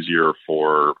it easier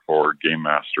for game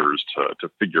masters to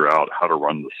figure out how to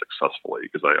run this successfully,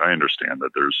 because I understand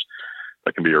that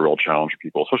that can be a real challenge for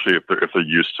people, especially if they're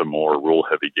used to more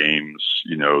rule-heavy games.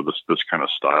 This kind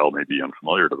of style may be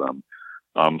unfamiliar to them.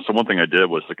 So one thing I did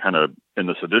was in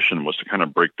this edition was to kind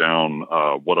of break down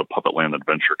what a Puppetland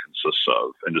adventure consists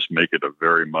of, and just make it a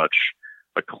very much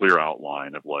a clear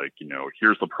outline of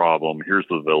here's the problem, here's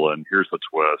the villain, here's the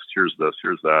twist, here's this,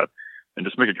 here's that, and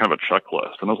just make it kind of a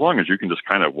checklist. And as long as you can just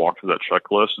kind of walk through that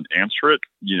checklist and answer it,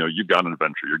 you've got an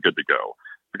adventure, you're good to go.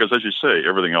 Because as you say,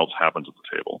 everything else happens at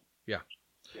the table. Yeah.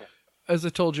 As I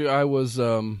told you, I was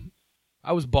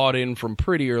bought in from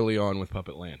pretty early on with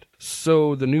Puppetland.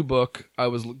 So the new book, I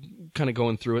was kind of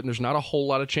going through it, and there's not a whole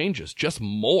lot of changes. Just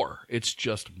more. It's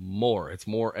just more. It's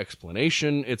more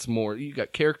explanation. It's more. You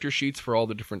got character sheets for all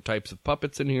the different types of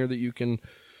puppets in here that you can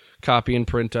copy and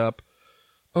print up.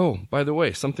 Oh, by the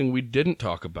way, something we didn't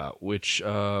talk about, which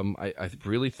I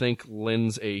really think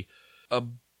lends a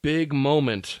big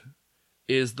moment,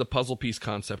 is the puzzle piece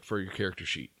concept for your character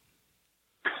sheet.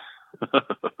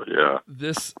 Yeah.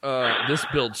 This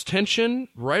builds tension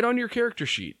right on your character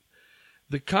sheet.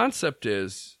 The concept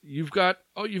is you've got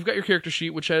your character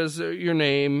sheet, which has your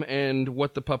name and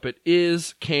what the puppet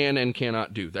is, can, and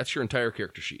cannot do. That's your entire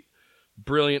character sheet.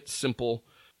 Brilliant, simple.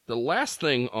 The last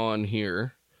thing on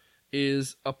here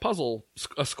is a puzzle,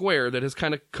 a square that is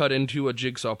kind of cut into a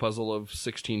jigsaw puzzle of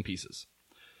 16 pieces.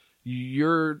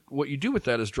 What you do with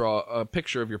that is draw a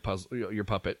picture of your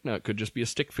puppet. Now, it could just be a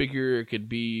stick figure. It could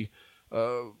be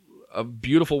a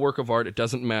beautiful work of art. It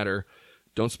doesn't matter.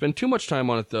 Don't spend too much time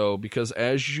on it, though, because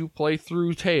as you play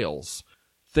through Tales,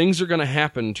 things are going to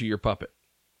happen to your puppet.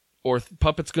 Or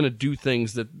puppet's going to do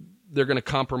things that they're going to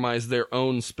compromise their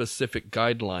own specific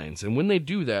guidelines. And when they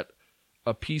do that,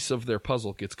 a piece of their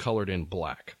puzzle gets colored in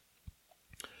black.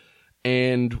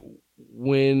 And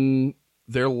when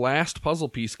their last puzzle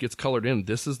piece gets colored in,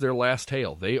 this is their last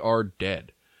tale. They are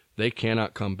dead. They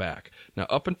cannot come back. Now,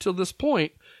 up until this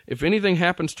point, if anything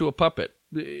happens to a puppet,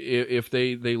 if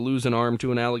they lose an arm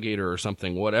to an alligator or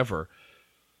something, whatever,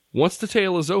 once the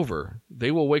tale is over,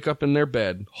 they will wake up in their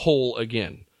bed whole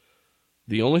again.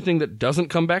 The only thing that doesn't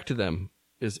come back to them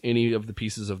is any of the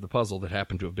pieces of the puzzle that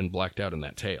happen to have been blacked out in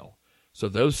that tale. So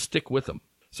those stick with them.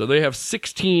 So they have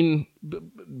 16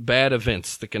 bad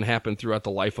events that can happen throughout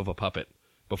the life of a puppet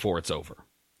before it's over.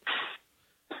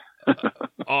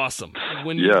 awesome.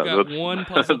 When you've got one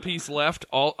puzzle piece left,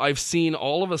 I've seen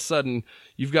all of a sudden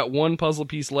you've got one puzzle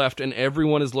piece left, and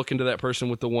everyone is looking to that person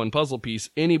with the one puzzle piece.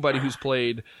 Anybody who's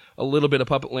played a little bit of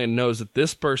Puppetland knows that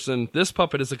this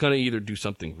puppet is going to either do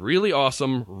something really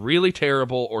awesome, really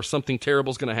terrible, or something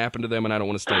terrible is going to happen to them, and I don't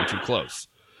want to stand too close.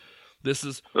 This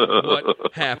is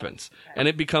what happens, and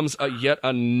it becomes yet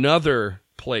another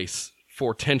place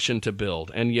for tension to build,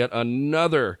 and yet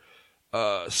another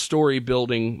story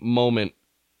building moment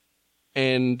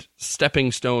and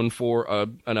stepping stone for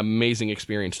an amazing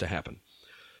experience to happen.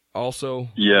 Also,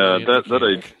 thank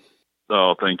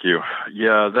you.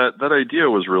 Yeah, that idea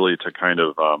was really to kind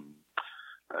of,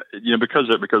 because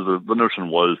the notion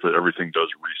was that everything does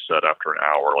reset after an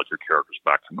hour, like your character's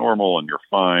back to normal and you're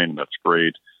fine, and that's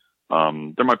great.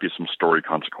 There might be some story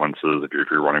consequences if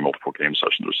you're running multiple game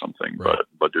sessions or something, right.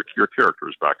 but your character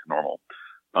is back to normal.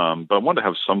 But I wanted to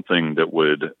have something that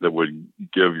would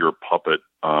give your puppet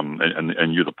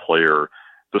and you, the player,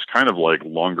 this kind of like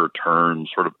longer term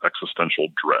sort of existential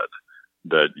dread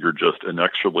that you're just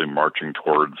inexorably marching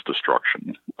towards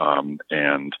destruction,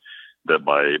 and that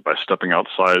by stepping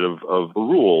outside of the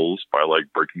rules, by like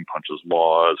breaking Punch's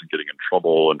laws and getting in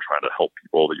trouble and trying to help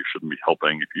people that you shouldn't be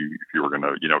helping if you were going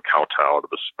to kowtow to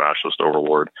this fascist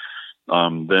overlord,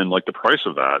 then like the price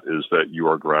of that is that you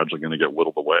are gradually going to get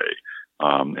whittled away.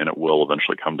 And it will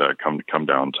eventually come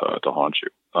down to haunt you.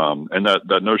 And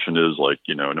that notion is like,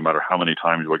 no matter how many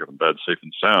times you wake up in bed safe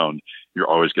and sound, you're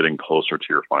always getting closer to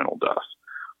your final death.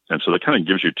 And so that kind of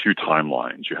gives you two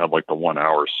timelines. You have like the 1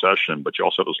 hour session, but you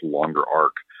also have this longer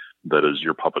arc that is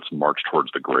your puppet's march towards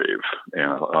the grave.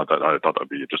 And I thought that'd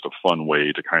be just a fun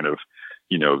way to kind of,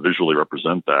 visually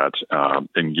represent that,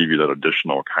 and give you that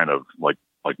additional kind of like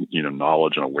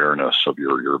knowledge and awareness of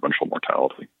your eventual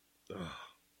mortality.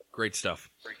 Great stuff.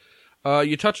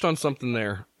 You touched on something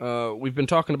there. We've been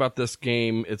talking about this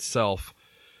game itself,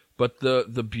 but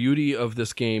the beauty of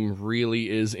this game really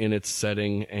is in its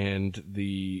setting and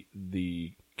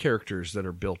the characters that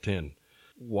are built in.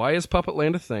 Why is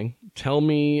Puppetland a thing? Tell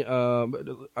me,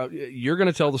 you're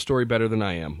going to tell the story better than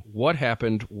I am. What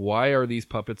happened? Why are these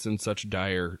puppets in such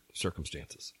dire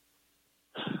circumstances?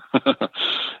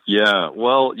 Yeah,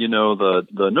 well,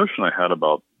 the notion I had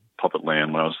about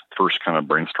Puppetland when I was first kind of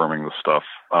brainstorming this stuff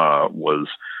was,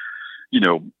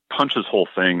 Punch's whole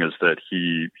thing is that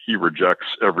he rejects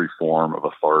every form of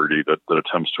authority that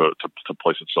attempts to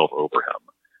place itself over him.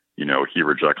 He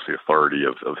rejects the authority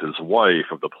of his wife,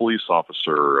 of the police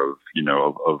officer, of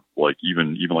like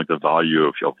even like the value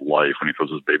of life when he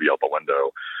throws his baby out the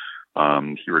window.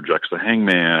 He rejects the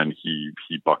hangman. He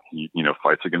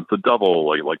fights against the devil.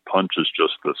 Like Punch is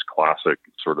just this classic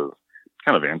sort of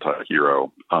kind of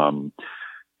anti-hero.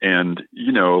 And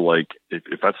like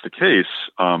if that's the case,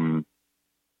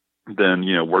 then,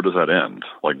 where does that end?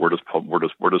 Like, where does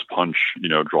Punch,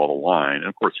 draw the line? And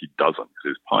of course he doesn't, because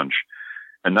he's Punch.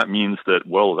 And that means that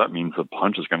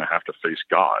Punch is going to have to face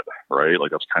God, right?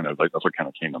 Like that's what kind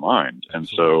of came to mind. And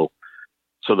so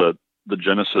the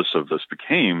genesis of this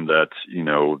became that,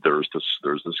 there's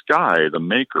this guy, the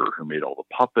maker, who made all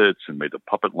the puppets and made the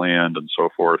Puppetland and so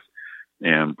forth,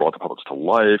 and brought the puppets to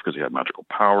life because he had magical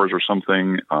powers or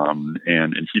something. And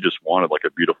he just wanted like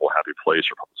a beautiful, happy place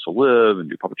for puppets to live and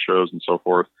do puppet shows and so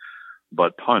forth.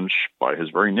 But Punch, by his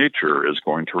very nature, is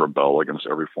going to rebel against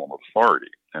every form of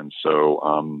authority. And so,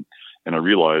 and I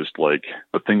realized like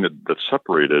the thing that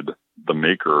separated the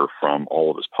maker from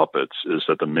all of his puppets is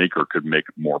that the maker could make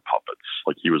more puppets.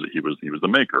 Like he was the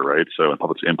maker, right? So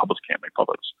puppets can't make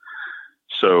puppets.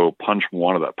 So Punch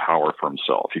wanted that power for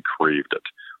himself. He craved it.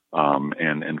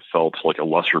 And felt like a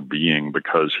lesser being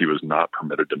because he was not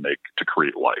permitted to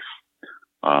create life.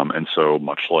 And so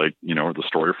much like, the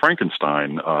story of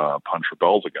Frankenstein, Punch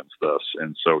rebels against this.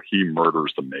 And so he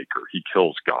murders the maker. He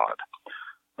kills God.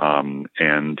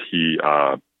 And he,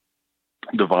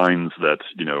 divines that,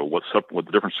 what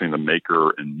the difference between the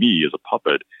maker and me as a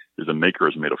puppet is the maker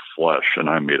is made of flesh and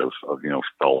I'm made of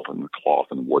felt and cloth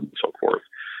and wood and so forth.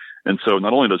 And so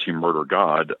not only does he murder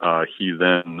God, he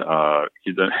then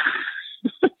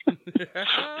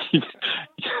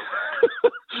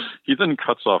he then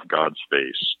cuts off God's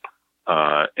face,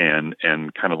 and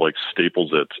kind of like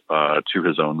staples it, to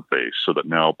his own face so that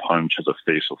now Punch has a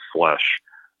face of flesh,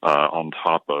 on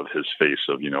top of his face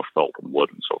of, felt and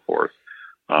wood and so forth.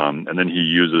 And then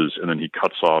he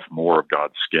cuts off more of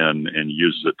God's skin and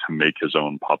uses it to make his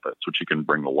own puppets, which he can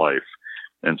bring to life.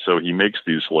 And so he makes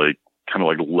these like, kind of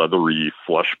like leathery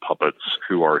flesh puppets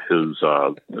who are his,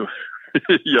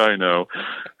 yeah, I know,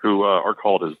 who are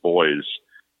called his boys.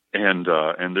 And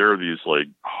there are these like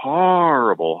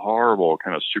horrible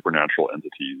kind of supernatural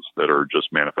entities that are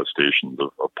just manifestations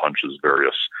of Punch's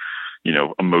various,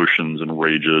 emotions and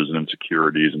rages and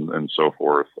insecurities and so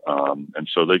forth. And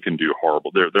so they can do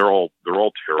horrible. They're all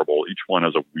terrible. Each one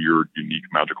has a weird, unique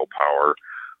magical power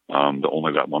that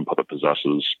only that one puppet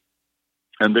possesses.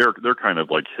 And they're kind of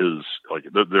like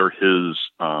they're his.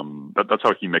 That's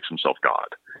how he makes himself God.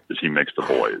 Is he makes the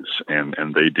boys, and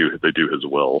they do his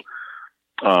will.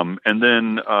 And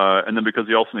then because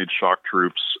he also needs shock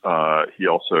troops, he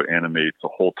also animates a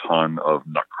whole ton of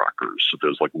nutcrackers. So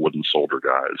there's like wooden soldier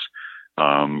guys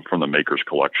from the Maker's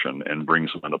collection, and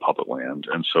brings them into Puppetland.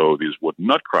 And so these wooden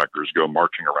nutcrackers go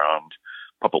marching around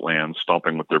Puppetland,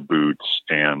 stomping with their boots.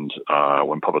 And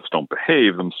when puppets don't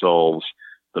behave themselves,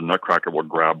 the nutcracker will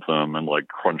grab them and like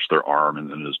crunch their arm in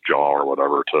his jaw or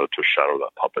whatever to shadow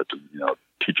that puppet and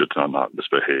teach it to not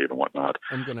misbehave and whatnot.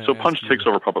 So Punch takes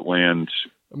over Puppetland.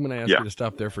 I'm going to ask you to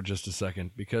stop there for just a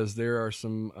second, because there are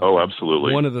some. Oh,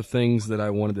 absolutely. One of the things that I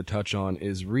wanted to touch on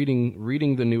is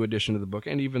reading the new edition of the book,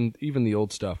 and even the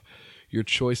old stuff. Your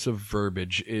choice of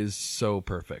verbiage is so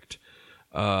perfect.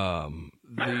 The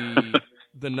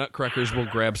nutcrackers will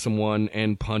grab someone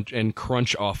and punch and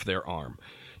crunch off their arm.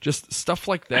 Just stuff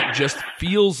like that just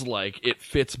feels like it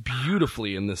fits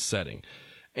beautifully in this setting.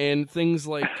 And things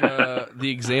like the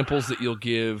examples that you'll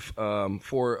give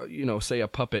for, say a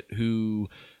puppet who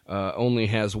only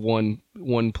has one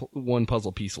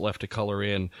puzzle piece left to color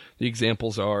in. The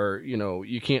examples are,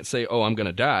 you can't say, "Oh, I'm going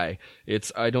to die."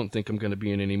 It's, "I don't think I'm going to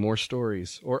be in any more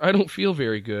stories," or "I don't feel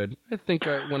very good. I think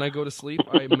when I go to sleep,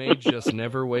 I may just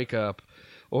never wake up."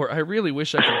 Or, "I really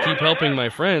wish I could keep helping my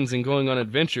friends and going on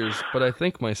adventures, but I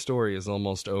think my story is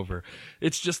almost over."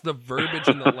 It's just the verbiage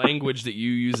and the language that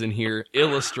you use in here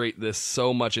illustrate this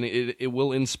so much, and it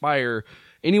will inspire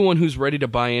anyone who's ready to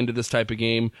buy into this type of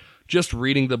game. Just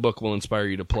reading the book will inspire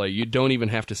you to play. You don't even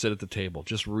have to sit at the table,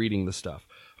 just reading the stuff.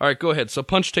 All right, go ahead. So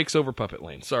Punch takes over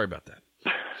Puppetland. Sorry about that.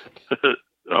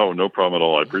 Oh, no problem at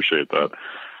all. I appreciate that.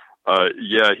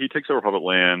 He takes over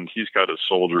Puppetland. He's got his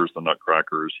soldiers, the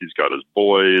Nutcrackers. He's got his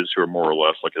boys, who are more or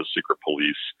less like his secret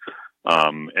police.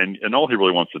 And all he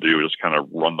really wants to do is kind of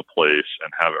run the place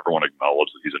and have everyone acknowledge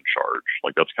that he's in charge.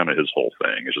 Like, that's kind of his whole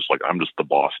thing. It's just like, I'm just the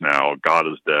boss now. God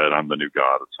is dead. I'm the new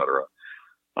God, etc.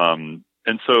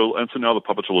 And so now the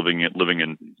puppets are living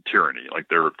in tyranny. Like,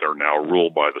 they're now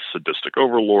ruled by the sadistic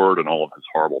overlord and all of his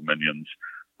horrible minions.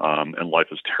 And life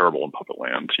is terrible in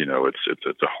Puppetland.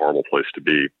 It's a horrible place to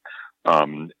be.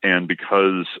 And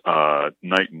because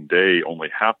night and day only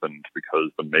happened because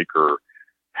the Maker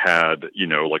had,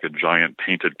 like a giant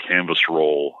painted canvas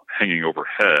roll hanging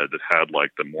overhead that had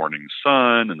like the morning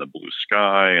sun and the blue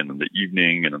sky and then the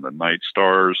evening and then the night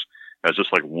stars as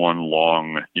just like one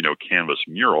long, canvas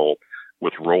mural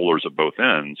with rollers at both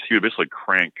ends. He would basically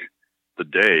crank the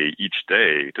day each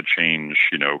day to change,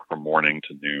 from morning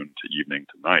to noon to evening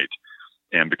to night.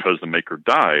 And because the Maker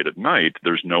died at night,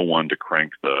 there's no one to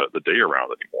crank the day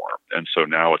around anymore. And so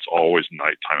now it's always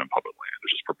nighttime in Puppetland.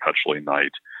 It's just perpetually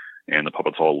night, and the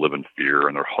puppets all live in fear,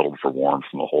 and they're huddled for warmth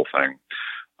and the whole thing.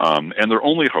 And their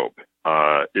only hope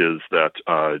is that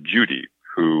Judy,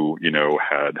 who,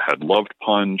 had loved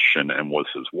Punch and was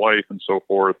his wife and so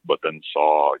forth, but then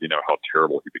saw, how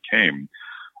terrible he became.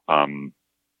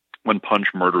 When Punch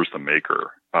murders the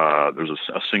Maker, there's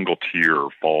a single tear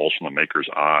falls from the Maker's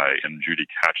eye, and Judy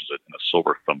catches it in a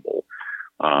silver thimble.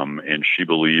 And she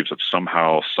believes that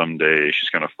somehow, someday, she's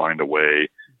going to find a way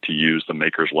to use the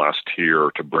Maker's last tear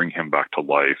to bring him back to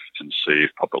life and save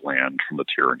Puppetland from the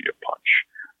tyranny of Punch.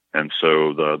 And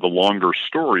so the longer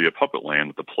story of Puppetland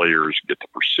that the players get to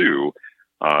pursue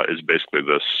is basically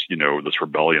this, this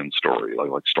rebellion story,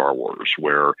 like Star Wars,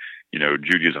 where,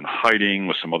 Judy's in hiding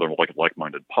with some other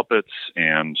like-minded puppets,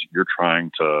 and you're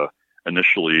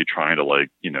initially trying to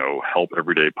help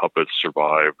everyday puppets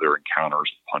survive their encounters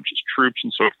with Punch's troops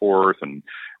and so forth, and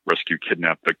rescue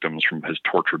kidnapped victims from his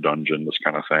torture dungeon, this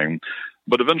kind of thing.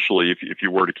 But eventually, if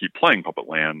you were to keep playing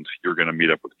Puppetland, you're going to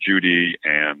meet up with Judy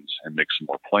and make some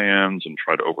more plans and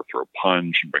try to overthrow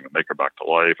Punch and bring the Maker back to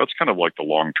life. That's kind of like the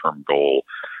long-term goal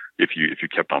if you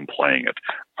kept on playing it.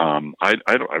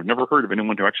 I've never heard of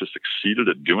anyone who actually succeeded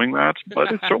at doing that,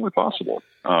 but it's certainly possible.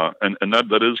 And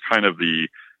that is kind of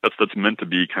that's meant to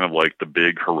be kind of like the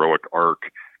big heroic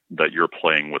arc that you're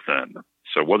playing within.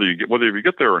 So whether you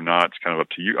get there or not, it's kind of up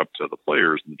to you, up to the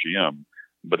players and the GM.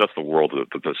 But that's the world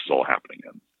that this is all happening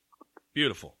in.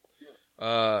 Beautiful.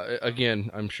 Again,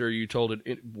 I'm sure you told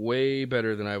it way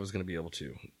better than I was going to be able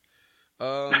to.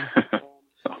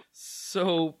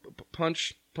 So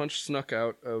Punch snuck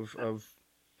out of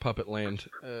Puppetland,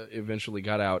 eventually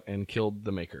got out and killed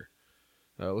the Maker.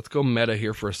 let's go meta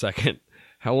here for a second.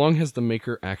 How long has the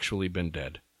maker actually been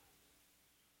dead?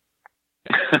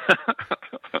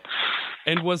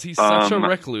 And was he such a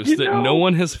recluse that no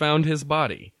one has found his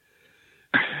body?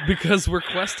 Because we're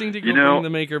questing to go bring the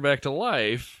maker back to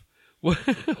life.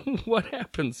 What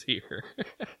happens here?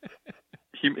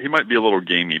 He might be a little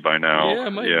gamey by now. Yeah,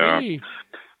 might be.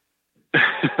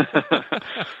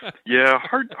 Yeah,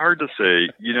 hard to say.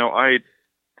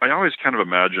 I always kind of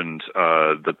imagined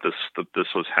that this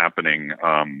was happening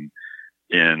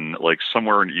in like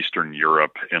somewhere in Eastern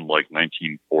Europe in like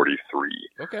 1943.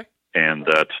 Okay. And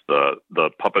that the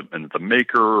puppet and the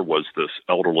maker was this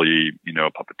elderly,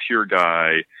 puppeteer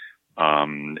guy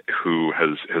who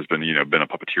has been been a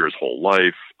puppeteer his whole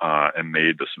life and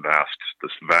made this vast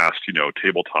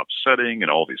tabletop setting and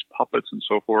all these puppets and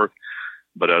so forth.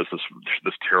 But as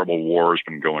this terrible war has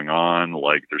been going on,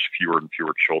 like there's fewer and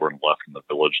fewer children left in the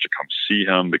village to come see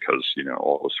him because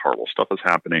all this horrible stuff is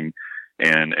happening.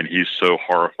 And he's so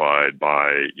horrified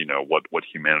by, what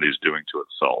humanity is doing to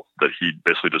itself that he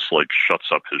basically just like shuts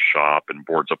up his shop and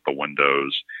boards up the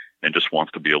windows and just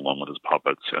wants to be alone with his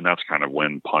puppets. And that's kind of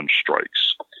when Punch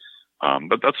strikes.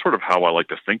 But that's sort of how I like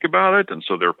to think about it. And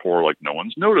so therefore, like no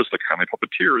one's noticed the kindly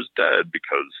puppeteer is dead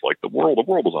because like the world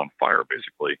is on fire,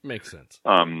 basically. Makes sense.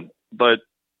 But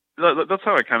that's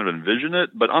how I kind of envision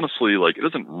it. But honestly, like it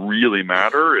doesn't really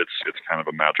matter. It's kind of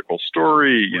a magical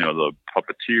story. Right. The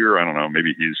puppeteer, I don't know,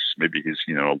 maybe he's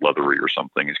leathery or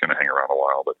something. He's going to hang around a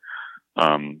while, but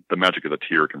the magic of the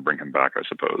tear can bring him back, I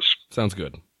suppose. Sounds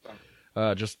good.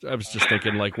 I was just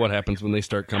thinking, like, what happens when they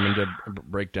start coming to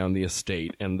break down the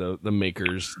estate, and the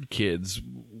maker's kids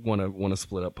want to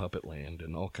split up Puppetland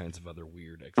and all kinds of other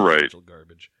weird existential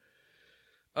garbage.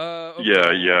 Okay.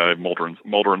 Yeah.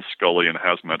 Mulder and Scully and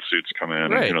hazmat suits come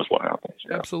in, and who knows what happens.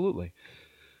 Yeah. Absolutely.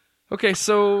 Okay,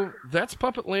 so that's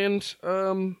Puppetland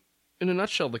in a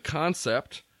nutshell. The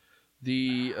concept,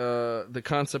 the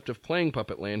concept of playing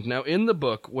Puppetland. Now, in the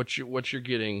book, what you're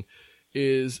getting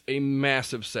is a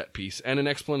massive set piece and an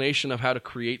explanation of how to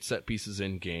create set pieces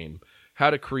in game, how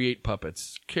to create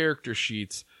puppets, character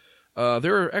sheets.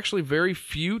 There are actually very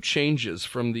few changes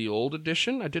from the old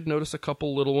edition. I did notice a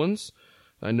couple little ones.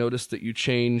 I noticed that you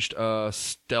changed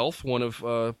Stealth, one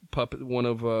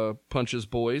of Punch's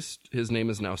boys. His name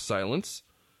is now Silence.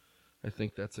 I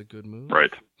think that's a good move. Right.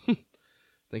 I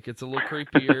think it's a little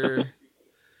creepier. I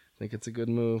think it's a good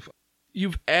move.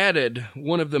 You've added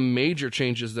one of the major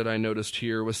changes that I noticed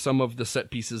here was some of the set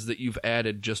pieces that you've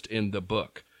added just in the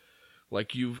book.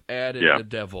 Like you've added the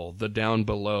devil, the down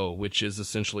below, which is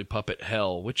essentially puppet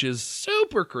hell, which is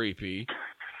super creepy.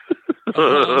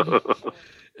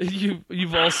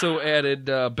 You've also added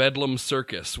Bedlam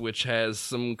Circus, which has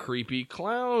some creepy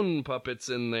clown puppets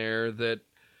in there that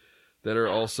are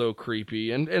also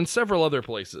creepy, and several other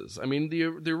places. I mean,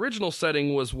 the original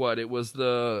setting was what? It was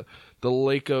the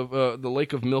lake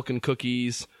of milk and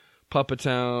cookies, Puppet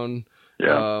Town,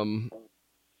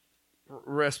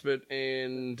 Respite,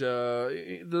 and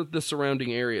the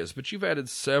surrounding areas. But you've added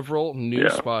several new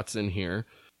spots in here.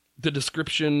 The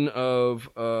description of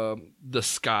the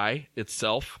sky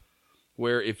itself,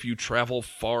 where if you travel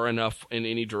far enough in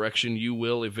any direction, you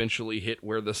will eventually hit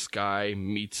where the sky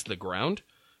meets the ground,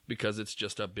 because it's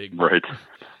just a big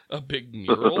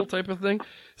mural type of thing.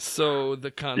 So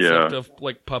the concept of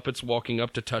like puppets walking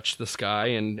up to touch the sky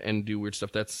and do weird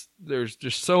stuff, there's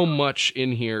just so much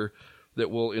in here that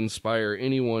will inspire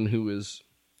anyone who was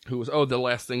the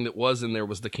last thing that was in there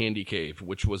was the Candy Cave,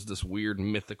 which was this weird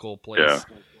mythical place.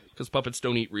 Because puppets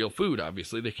don't eat real food,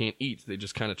 obviously. They can't eat. They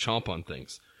just kind of chomp on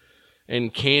things.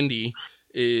 And candy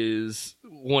is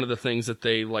one of the things that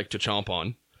they like to chomp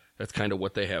on. That's kind of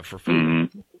what they have for food.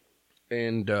 Mm-hmm.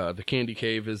 And the Candy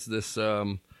Cave is this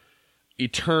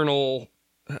eternal...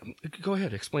 Go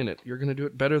ahead, explain it. You're going to do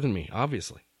it better than me,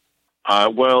 obviously.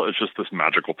 Well, it's just this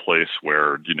magical place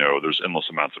where, there's endless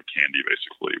amounts of candy,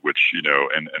 basically, which,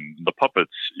 and the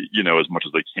puppets, as much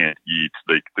as they can't eat,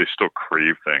 they still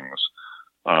crave things.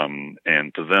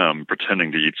 And to them,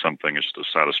 pretending to eat something is just as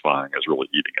satisfying as really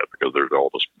eating it, because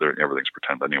everything's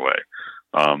pretend anyway.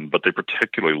 But they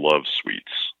particularly love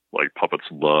sweets. Like puppets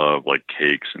love like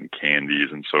cakes and candies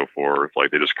and so forth.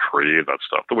 Like they just crave that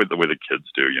stuff the way the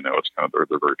kids do. It's kind of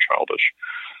they're very childish.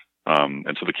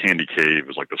 And so the Candy Cave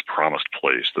is like this promised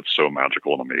place that's so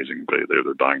magical and amazing.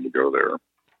 They're dying to go there.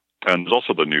 And there's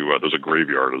also the new there's a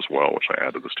graveyard as well, which I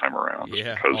added this time around.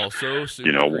 Yeah, because, also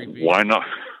super creepy. Why not?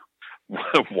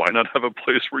 Why not have a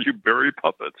place where you bury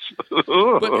puppets?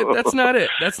 But that's not it.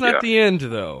 That's not the end,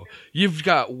 though. You've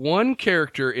got one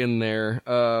character in there.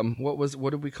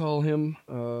 What did we call him?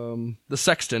 The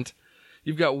Sextant.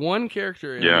 You've got one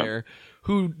character in there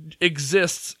who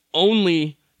exists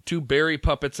only to bury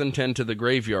puppets and tend to the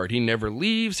graveyard. He never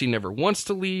leaves. He never wants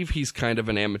to leave. He's kind of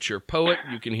an amateur poet.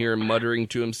 You can hear him muttering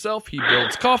to himself. He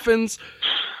builds coffins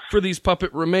for these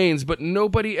puppet remains, but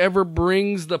nobody ever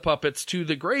brings the puppets to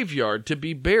the graveyard to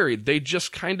be buried. They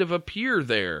just kind of appear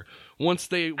there. Once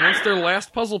their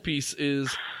last puzzle piece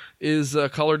is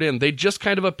colored in, they just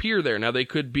kind of appear there. Now they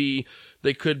could be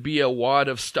a wad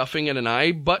of stuffing and an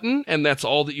eye button, and that's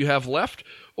all that you have left.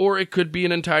 Or it could be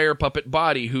an entire puppet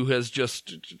body who has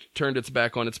just turned its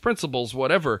back on its principles,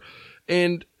 whatever.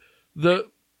 And the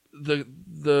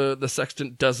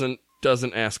sextant doesn't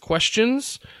ask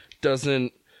questions,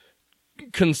 doesn't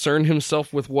concern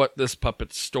himself with what this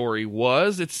puppet's story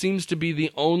was. It seems to be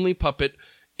the only puppet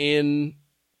in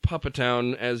Puppet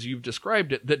Town, as you've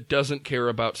described it, that doesn't care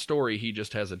about story. He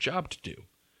just has a job to do.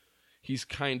 He's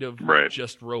kind of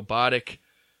just robotic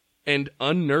and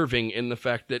unnerving in the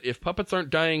fact that if puppets aren't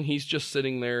dying, he's just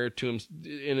sitting there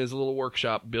in his little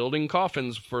workshop building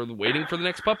coffins waiting for the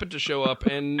next puppet to show up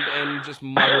and just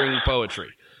muttering poetry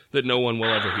that no one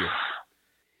will ever hear.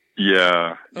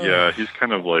 Yeah, he's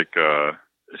kind of like the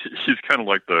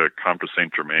Comte de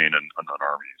Saint Germain in Unknown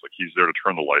Armies. Like, he's there to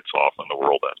turn the lights off when the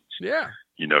world ends. Yeah,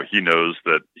 he knows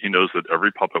that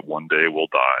every puppet one day will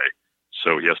die.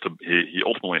 So he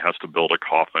ultimately has to build a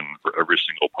coffin for every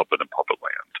single puppet in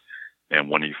Puppetland. And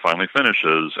when he finally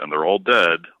finishes and they're all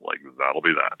dead, like, that'll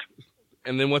be that.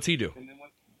 And then what's he do?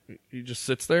 He just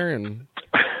sits there and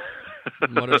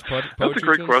mutters poetry. That's a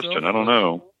great question. I don't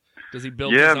know. Does he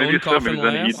build his own coffin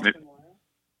last?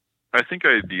 I think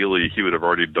ideally he would have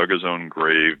already dug his own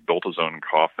grave, built his own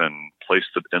coffin, placed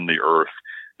it in the earth,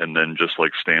 and then just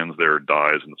like stands there,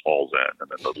 dies, and falls in,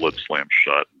 and then the lid slams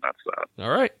shut, and that's that.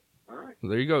 All right.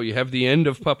 There you go. You have the end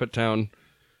of Puppet Town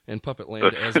and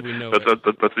Puppetland as we know it. That's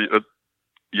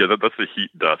the heat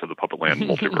death of the Puppetland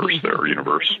multiverse there,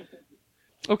 universe.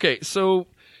 Okay, so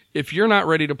if you're not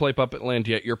ready to play Puppetland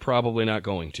yet, you're probably not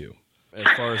going to, as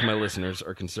far as my listeners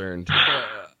are concerned.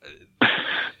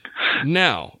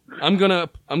 Now, I'm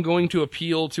going to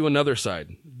appeal to another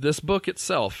side. This book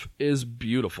itself is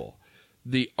beautiful.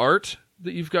 The art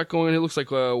that you've got going, it looks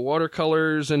like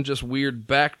watercolors and just weird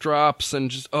backdrops and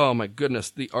just, oh my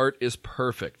goodness, the art is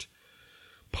perfect.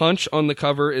 Punch on the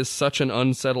cover is such an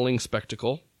unsettling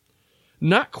spectacle.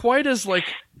 Not quite as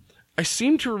I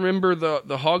seem to remember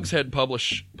the Hogshead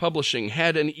Publishing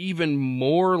had an even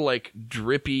more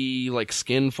drippy,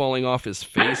 skin falling off his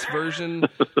face version,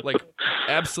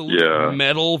 absolute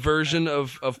metal version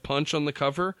of Punch on the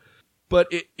cover.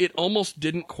 But it almost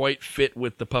didn't quite fit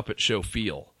with the puppet show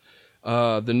feel.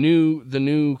 The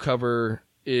new cover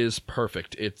is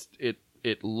perfect.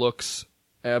 It looks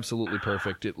absolutely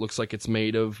perfect. It looks like it's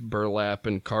made of burlap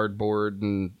and cardboard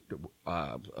and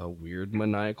a weird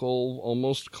maniacal,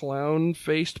 almost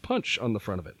clown-faced Punch on the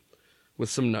front of it, with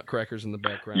some nutcrackers in the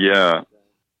background. Yeah,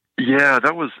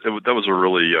 that was a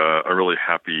really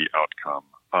happy outcome.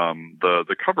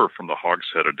 The cover from the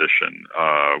Hogshead edition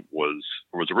was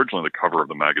originally the cover of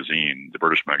the magazine, the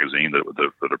British magazine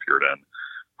that appeared in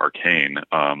Arcane,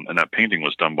 and that painting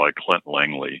was done by Clint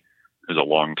Langley, who's a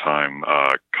longtime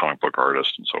comic book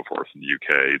artist and so forth in the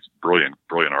UK. He's a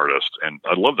brilliant artist, and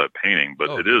I love that painting, but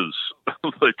it is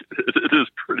it is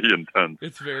pretty intense.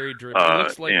 It's very drippy. It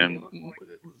looks like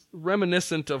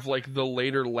reminiscent of the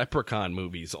later Leprechaun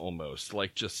movies, almost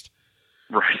just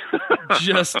right,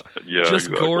 just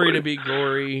exactly. Gory to be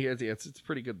gory. It's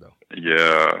pretty good though.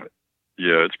 Yeah,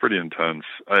 it's pretty intense.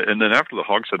 And then after the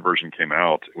Hogshead version came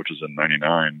out, which is in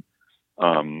 '99.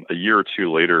 A year or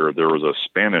two later, there was a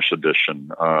Spanish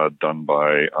edition done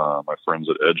by my friends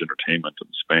at Edge Entertainment in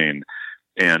Spain,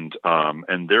 and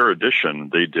their edition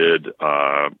they did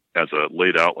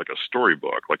laid out like a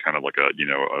storybook, kind of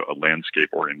a landscape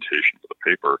orientation for the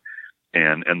paper,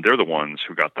 and they're the ones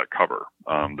who got that cover.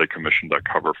 They commissioned that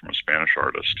cover from a Spanish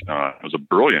artist. It was a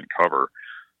brilliant cover.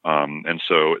 And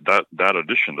so that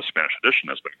edition, the Spanish edition,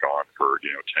 has been gone for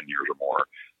 10 years or more.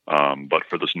 But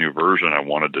for this new version, I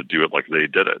wanted to do it like they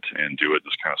did it and do it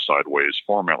this kind of sideways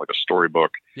format, like a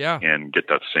storybook, and get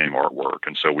that same artwork.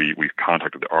 And so we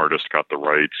contacted the artist, got the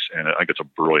rights, and I think it's a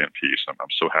brilliant piece. I'm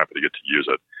so happy to get to use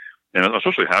it. And I'm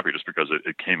especially happy just because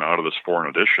it came out of this foreign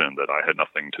edition that I had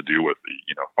nothing to do with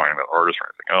finding that artist or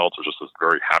anything else. It was just this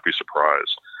very happy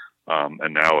surprise.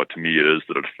 And now, to me, it is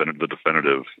the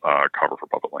definitive cover for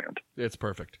Puppetland. It's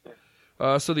perfect.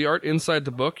 So the art inside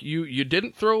the book, you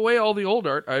didn't throw away all the old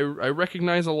art. I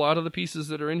recognize a lot of the pieces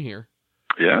that are in here.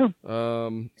 Yeah.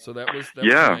 So that was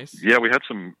nice. Yeah, we had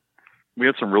some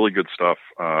really good stuff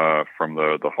from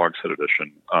the Hogshead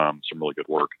edition. Some really good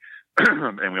work,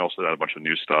 and we also had a bunch of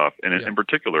new stuff. And in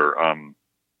particular,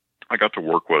 I got to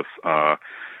work with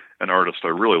an artist I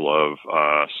really love,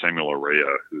 Samuel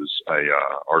Araya, who's a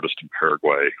artist in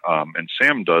Paraguay. And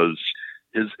Sam does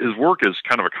his work is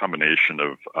kind of a combination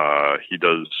of he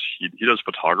does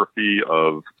photography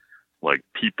of like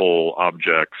people,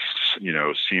 objects,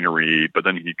 scenery, but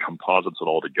then he composites it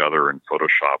all together in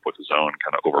Photoshop with his own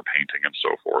kind of overpainting and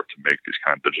so forth to make these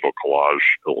kind of digital collage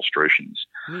illustrations.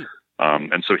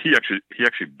 And so he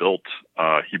actually built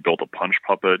a punch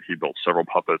puppet. He built several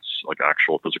puppets, like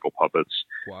actual physical puppets,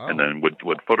 Wow. and then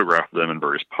would photograph them in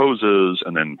various poses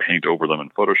and then paint over them in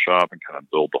Photoshop and kind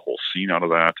of build the whole scene out of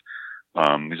that.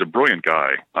 He's a brilliant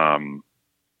guy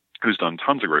who's done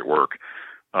tons of great work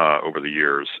over the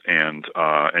years, and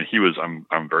he was.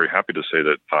 I'm very happy to say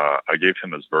that I gave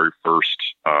him his very first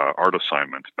art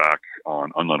assignment back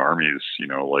on Unknown Armies,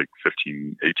 like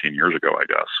 15, 18 years ago, I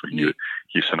guess.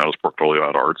 He sent out his portfolio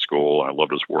out of art school. I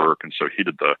loved his work, and so he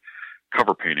did the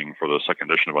cover painting for the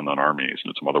second edition of Unknown Armies,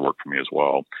 and did some other work for me as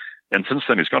well. And since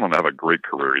then, he's gone on to have a great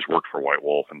career. He's worked for White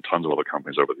Wolf and tons of other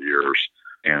companies over the years.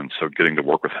 And so getting to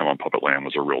work with him on Puppetland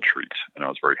was a real treat. And I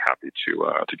was very happy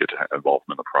to get to involve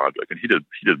him in the project. And he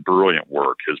did brilliant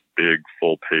work. His big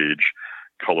full page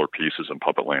color pieces in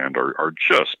Puppetland are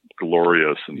just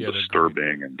glorious and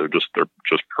disturbing, and they're just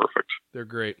perfect. They're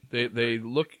great. They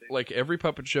look like every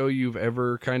puppet show you've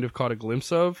ever kind of caught a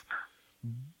glimpse of,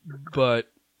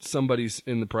 but somebody's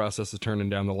in the process of turning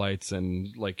down the lights,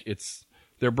 and like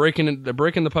they're breaking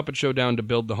the puppet show down to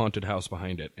build the haunted house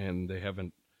behind it, and they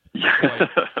haven't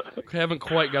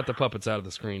quite got the puppets out of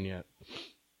the screen yet.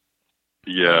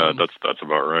 Yeah, that's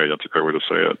about right. That's a great way to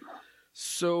say it.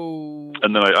 So,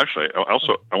 and then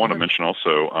I want to mention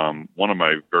also one of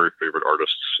my very favorite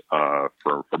artists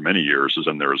for many years is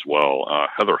in there as well,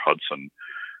 Heather Hudson,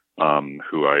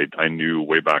 who I knew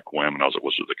way back when I was at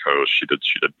Wizards of the Coast. She did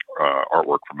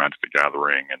artwork for Magic the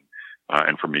Gathering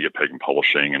and for me at Pagan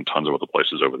Publishing and tons of other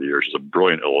places over the years. She's a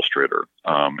brilliant illustrator,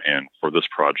 and for this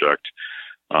project,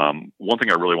 one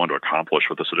thing I really wanted to accomplish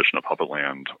with this edition of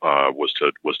Puppetland was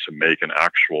to make an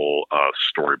actual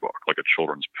storybook, like a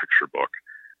children's picture book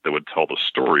that would tell the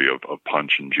story of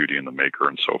Punch and Judy and the Maker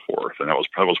and so forth. And that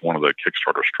was one of the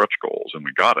Kickstarter stretch goals, and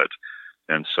we got it.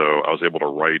 And so I was able to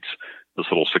write this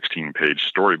little 16-page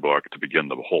storybook to begin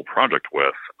the whole project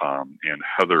with. And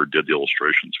Heather did the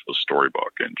illustrations for the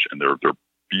storybook, and they're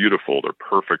beautiful. They're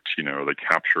perfect. They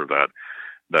capture that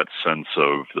sense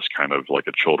of this kind of like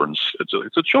it's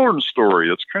a children's story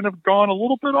that's kind of gone a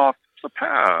little bit off the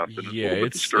path. And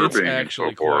it's disturbing, it's actually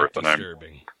and so forth. Quite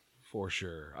disturbing, for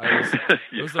sure.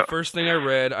 It was the first thing I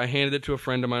read. I handed it to a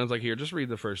friend of mine. I was like, "Here, just read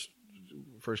the first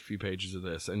few pages of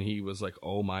this," and he was like,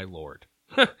 "Oh my lord!"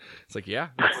 It's like, yeah,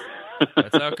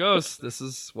 that's how it goes. This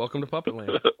is welcome to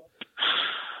Puppetland.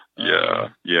 Yeah.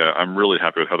 I'm really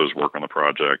happy with Heather's work on the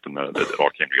project, and that it all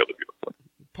came together beautifully.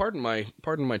 Pardon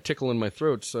my tickle in my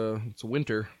throat. It's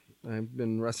winter. I've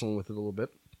been wrestling with it a little bit.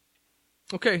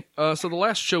 Okay, so the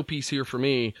last showpiece here for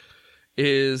me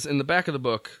is in the back of the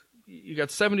book. You got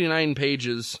 79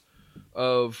 pages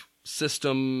of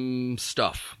system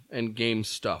stuff and game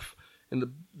stuff. And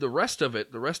the rest of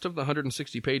it, the rest of the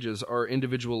 160 pages are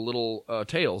individual little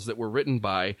tales that were written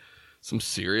by some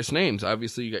serious names.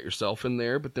 Obviously, you got yourself in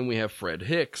there, but then we have Fred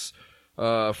Hicks,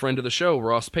 friend of the show,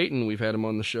 Ross Payton. We've had him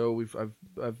on the show.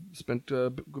 I've spent a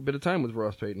bit of time with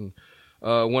Ross Payton.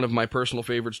 One of my personal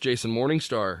favorites, Jason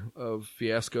Morningstar of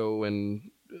Fiasco and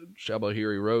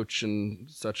Shabahiri Roach and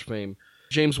such fame.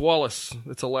 James Wallace.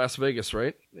 It's a Las Vegas,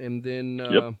 right? And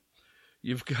then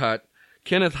you've got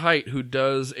Kenneth Haidt, who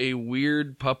does a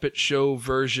weird puppet show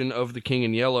version of The King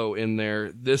in Yellow in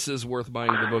there. This is worth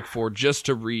buying the book for, just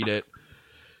to read it.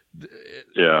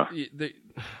 Yeah.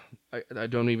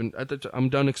 I'm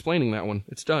done explaining that one.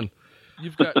 It's done.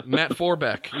 You've got Matt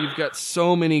Forbeck. You've got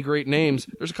so many great names.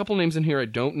 There's a couple names in here I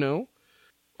don't know.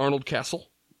 Arnold Castle.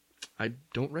 I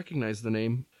don't recognize the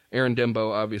name. Erin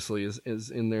Dembo obviously is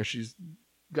in there. She's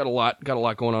got a lot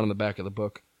going on in the back of the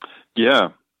book. Yeah.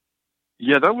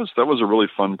 Yeah, that was a really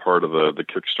fun part of the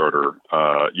Kickstarter.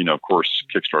 Of course,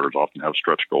 Kickstarters often have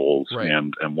stretch goals, right.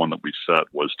 and one that we set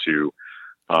was to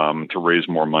raise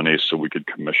more money so we could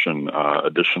commission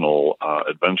additional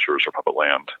adventures for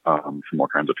Puppetland from all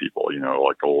kinds of people.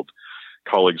 Like old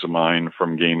colleagues of mine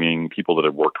from gaming, people that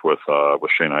had worked with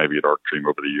Shane Ivey at Arc Dream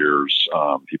over the years,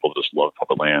 people that just loved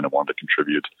Puppetland and wanted to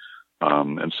contribute.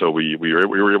 And so we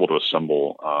were able to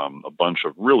assemble a bunch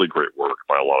of really great work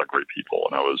by a lot of great people,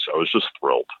 and I was just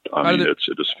thrilled. It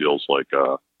just feels like.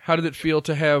 How did it feel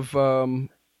to have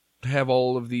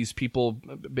all of these people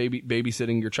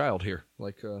babysitting your child here?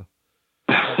 Like,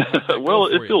 well,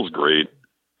 it feels great.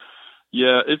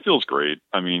 Yeah, it feels great.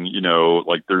 I mean,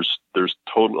 like there's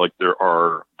total like there's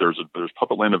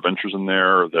Puppetland adventures in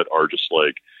there that are just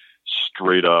like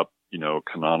straight up,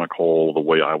 canonical the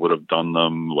way I would have done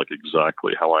them, like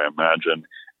exactly how I imagine.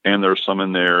 And there's some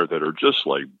in there that are just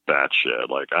like batshit.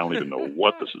 Like I don't even know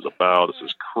what this is about. This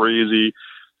is crazy.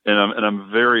 And I'm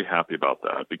very happy about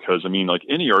that because I mean, like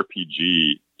any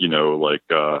RPG,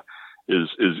 is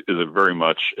a very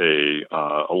much a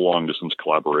long distance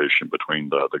collaboration between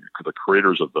the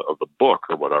creators of the book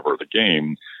or whatever, the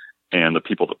game, and the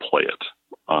people that play it.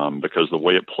 Because the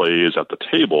way it plays at the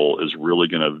table is really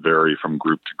going to vary from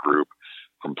group to group,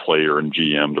 from player and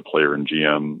GM to player and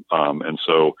GM. And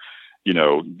so,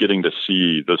 getting to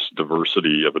see this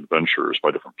diversity of adventures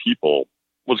by different people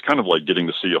was kind of like getting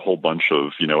to see a whole bunch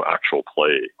of, actual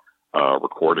play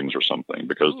recordings or something,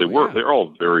 because they're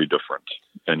all very different.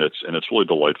 And it's really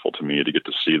delightful to me to get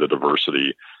to see the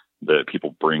diversity that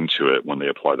people bring to it when they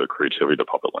apply their creativity to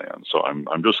Puppetland. So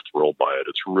I'm just thrilled by it.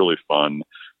 It's really fun.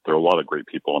 There are a lot of great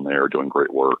people in there doing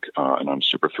great work, and I'm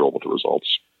super thrilled with the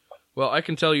results. Well, I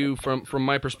can tell you from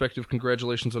my perspective,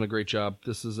 congratulations on a great job.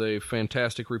 This is a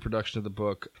fantastic reproduction of the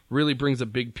book. Really brings a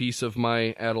big piece of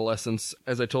my adolescence.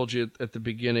 As I told you at the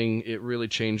beginning, it really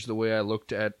changed the way I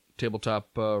looked at tabletop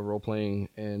role-playing,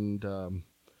 and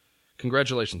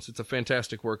congratulations. It's a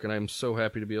fantastic work, and I'm so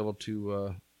happy to be able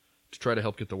to try to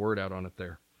help get the word out on it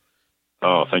there.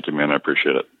 Oh, thank you, man. I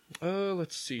appreciate it.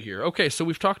 Let's see here. Okay, so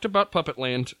we've talked about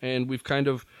Puppetland, and we've kind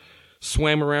of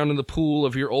swam around in the pool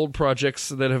of your old projects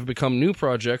that have become new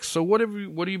projects. So what have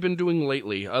you been doing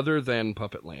lately other than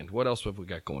Puppetland? What else have we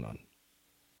got going on?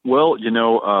 Well,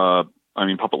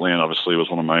 Puppetland obviously was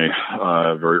one of my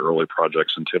very early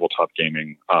projects in tabletop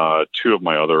gaming. Two of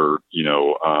my other,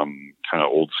 kind of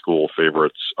old school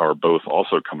favorites are both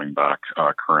also coming back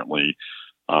currently.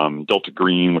 Delta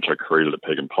Green, which I created at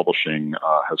Pagan Publishing,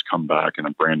 has come back in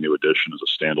a brand new edition as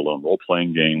a standalone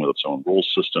role-playing game with its own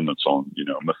rules system, its own,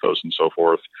 mythos and so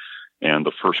forth. And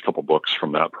the first couple books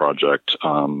from that project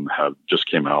have just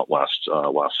came out last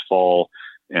fall,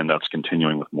 and that's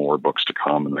continuing with more books to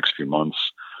come in the next few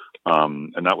months.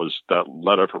 And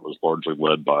that effort was largely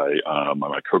led by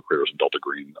my co-creators in Delta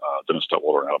Green, Dennis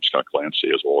Detwiller and Adam Scott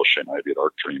Glancy, as well as Shane Ivey at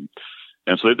Arc Dream.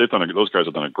 And so those guys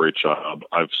have done a great job.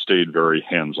 I've stayed very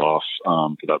hands off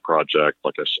for that project.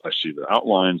 Like I see the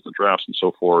outlines, the drafts, and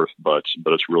so forth, but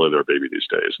it's really their baby these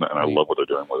days, and I love what they're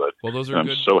doing with it. Well, those are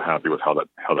I'm so happy with how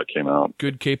that came out.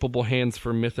 Good, capable hands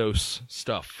for mythos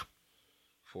stuff,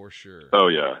 for sure. Oh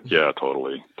yeah,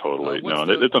 totally.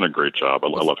 They've done a great job. I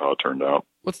love how it turned out.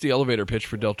 What's the elevator pitch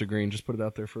for Delta Green? Just put it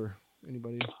out there for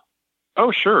anybody.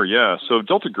 Oh, sure, yeah. So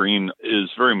Delta Green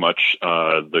is very much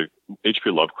the H.P.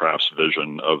 Lovecraft's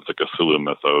vision of the Cthulhu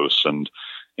mythos and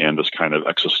this kind of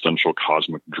existential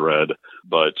cosmic dread,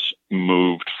 but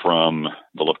moved from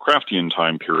the Lovecraftian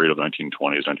time period of the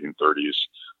 1920s, 1930s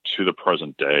to the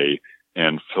present day,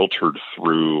 and filtered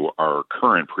through our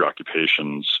current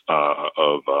preoccupations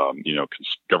of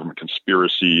government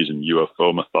conspiracies and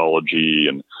UFO mythology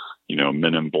and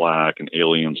Men in Black and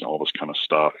aliens and all this kind of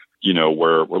stuff.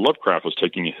 Where Lovecraft was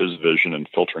taking his vision and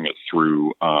filtering it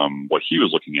through what he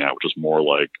was looking at, which is more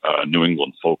like New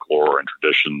England folklore and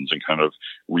traditions, and kind of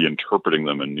reinterpreting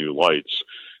them in new lights.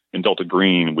 In Delta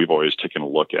Green, we've always taken a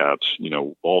look at,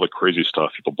 all the crazy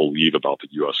stuff people believe about the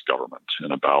U.S. government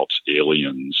and about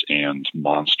aliens and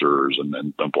monsters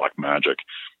and black magic.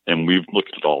 And we've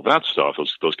looked at all that stuff,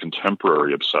 those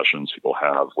contemporary obsessions people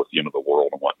have with the end of the world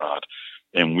and whatnot.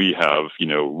 And we have,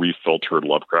 refiltered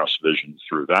Lovecraft's vision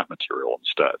through that material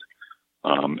instead.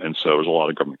 And so there's a lot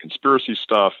of government conspiracy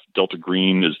stuff. Delta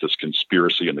Green is this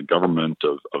conspiracy in the government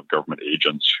of government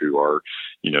agents who are,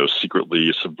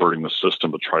 secretly subverting the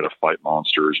system to try to fight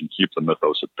monsters and keep the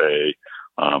mythos at bay,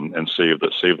 and save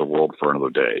the world for another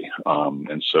day.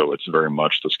 And so it's very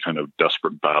much this kind of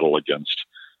desperate battle against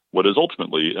what is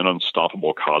ultimately an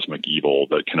unstoppable cosmic evil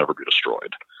that can never be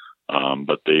destroyed.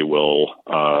 But they will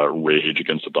rage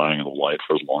against the dying of the light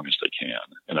for as long as they can,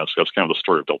 and that's kind of the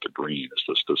story of Delta Green.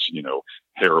 Is this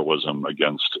heroism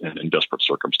against in desperate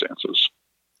circumstances.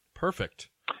 Perfect.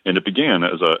 And it began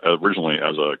originally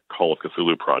as a Call of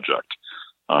Cthulhu project.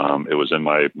 It was in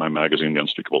my magazine, The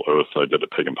Unspeakable Oath. I did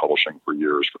at Pagan Publishing for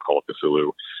years for Call of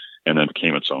Cthulhu, and then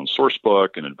became its own source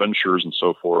book and adventures and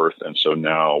so forth. And so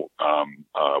now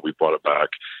we brought it back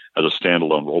as a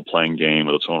standalone role-playing game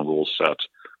with its own rule set.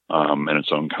 And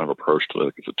its own kind of approach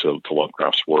to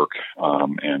Lovecraft's work,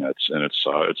 and it's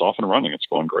off and running. It's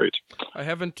going great. I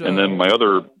haven't. And then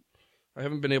I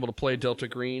haven't been able to play Delta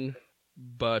Green,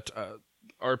 but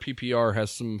RPPR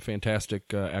has some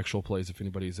fantastic actual plays. If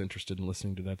anybody's interested in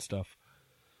listening to that stuff,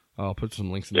 I'll put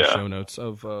some links in the show notes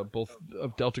of both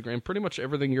of Delta Green. Pretty much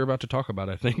everything you're about to talk about,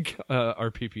 I think,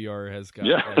 our PPR has got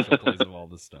actual plays of all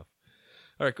this stuff.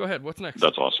 All right, go ahead. What's next?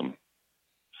 That's awesome.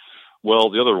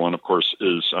 Well, the other one, of course,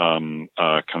 is kind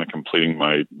of completing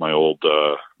my old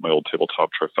tabletop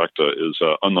trifecta is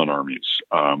Unknown Armies,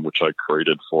 which I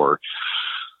created for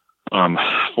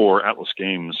Atlas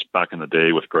Games back in the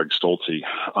day with Greg Stolte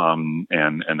and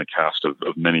the cast of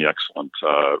many excellent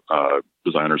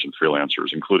designers and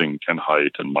freelancers, including Ken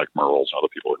Hite and Mike Merles and other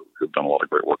people who've done a lot of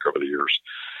great work over the years.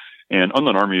 And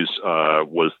Unknown Armies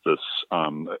was this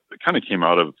kind of came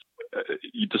out of,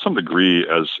 to some degree,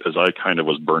 as I kind of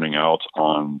was burning out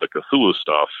on the Cthulhu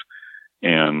stuff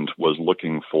and was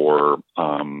looking for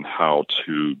how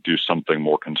to do something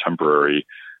more contemporary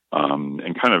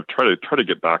and kind of try to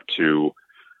get back to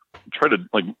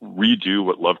like redo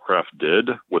what Lovecraft did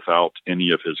without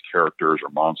any of his characters or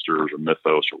monsters or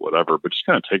mythos or whatever, but just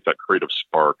kind of take that creative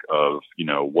spark of,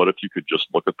 what if you could just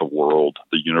look at the world,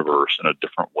 the universe in a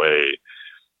different way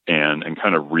and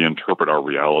kind of reinterpret our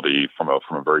reality from a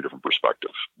very different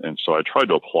perspective. And so I tried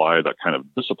to apply that kind of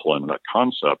discipline, that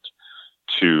concept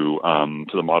to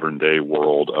the modern day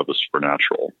world of the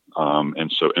supernatural.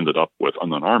 And so ended up with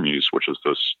Unknown Armies, which is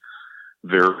this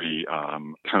very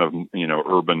kind of,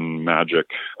 urban magic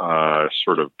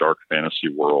sort of dark fantasy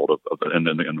world in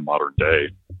the modern day.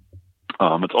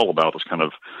 It's all about this kind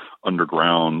of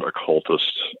underground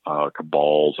occultist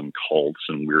cabals and cults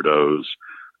and weirdos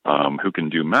who can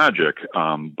do magic,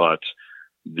 but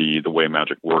the way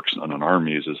magic works in Unknown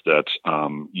Armies is that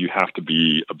you have to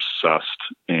be obsessed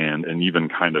and even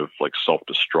kind of like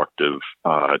self-destructive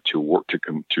to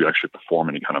actually perform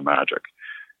any kind of magic.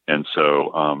 And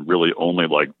so really only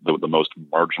like the most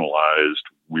marginalized,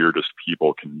 weirdest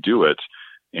people can do it.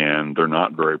 And they're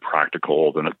not very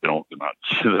practical. They're not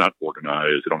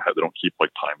organized. They don't keep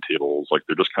like timetables. Like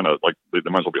they're just kind of like they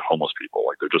might as well be homeless people.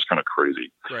 Like they're just kind of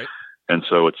crazy. Right. And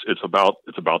so it's about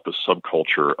the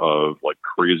subculture of like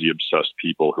crazy obsessed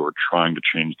people who are trying to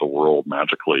change the world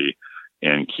magically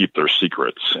and keep their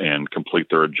secrets and complete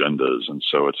their agendas. And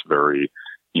so it's very,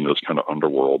 this kind of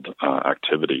underworld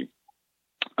activity.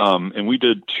 And we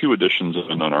did 2 editions of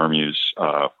Unknown Armies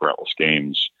for Atlas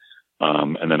Games.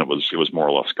 And then it was more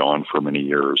or less gone for many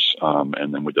years.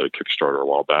 And then we did a Kickstarter a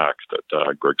while back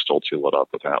that Greg Stolte led up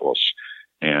with Atlas.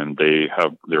 And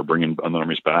they're bringing Unknown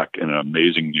Armies back in an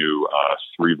amazing new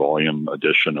 3-volume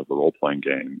edition of the role-playing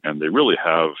game. And they really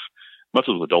have, much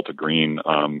as the Delta Green,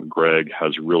 Greg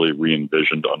has really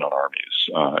re-envisioned Unknown Armies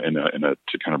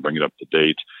to kind of bring it up to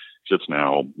date. It's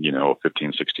now,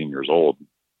 15, 16 years old.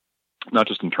 Not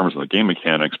just in terms of the game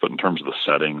mechanics, but in terms of the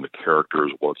setting, the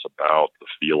characters, what it's about, the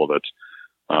feel of it.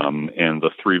 And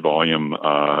the 3-volume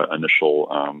initial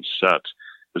set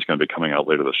is going to be coming out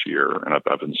later this year. And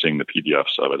I've been seeing the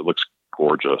PDFs of it. It looks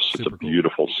gorgeous. Super it's a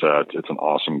beautiful set. It's an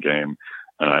awesome game.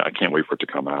 And I can't wait for it to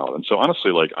come out. And so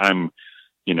honestly, like I'm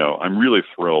really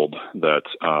thrilled that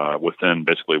within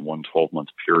basically one 12-month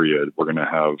period, we're going to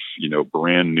have,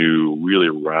 brand new, really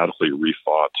radically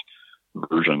rethought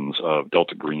versions of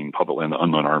Delta Green, Puppetland, the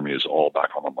Unknown Armies all back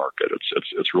on the market.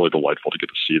 It's really delightful to get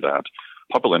to see that.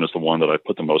 Puppetland is the one that I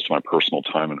put the most of my personal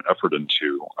time and effort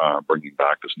into bringing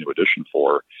back this new edition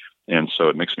for. And so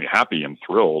it makes me happy and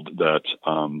thrilled that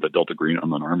the Delta Green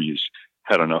Unknown Armies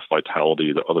had enough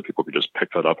vitality that other people could just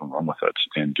pick that up and run with it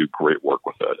and do great work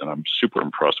with it. And I'm super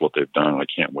impressed with what they've done. And I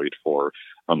can't wait for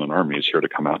Unknown Armies here to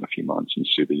come out in a few months and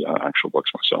see the actual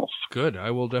books myself. Good.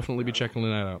 I will definitely be checking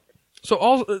that out.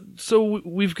 So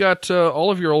we've got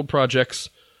all of your old projects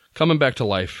coming back to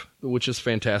life, which is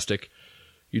fantastic.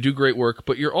 You do great work,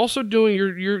 but you're also doing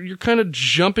you're kind of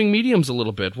jumping mediums a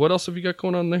little bit. What else have you got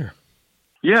going on there?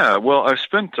 Yeah, well, I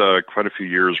spent quite a few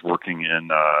years working in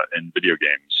video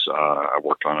games. I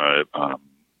worked on a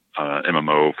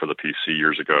MMO for the PC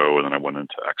years ago, and then I went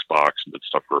into Xbox and did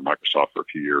stuff for Microsoft for a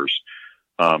few years.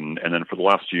 And then for the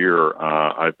last year,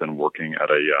 I've been working at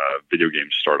a video game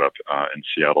startup in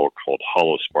Seattle called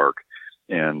HoloSpark.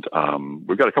 And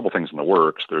we've got a couple things in the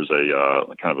works. There's a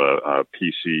kind of a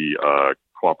PC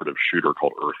cooperative shooter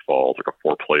called Earthfall. It's like a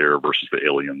 4-player versus the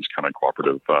aliens kind of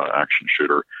cooperative action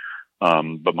shooter.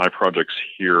 But my projects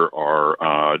here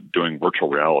are doing virtual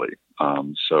reality.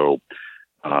 So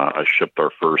I shipped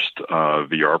our first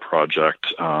VR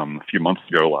project a few months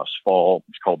ago last fall.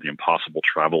 It's called the Impossible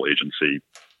Travel Agency.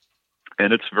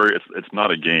 And it's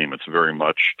not a game. It's very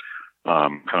much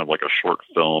kind of like a short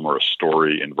film or a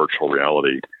story in virtual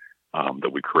reality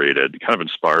that we created, kind of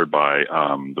inspired by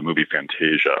the movie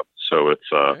Fantasia. So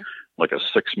it's like a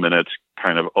 6-minute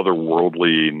kind of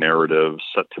otherworldly narrative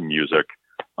set to music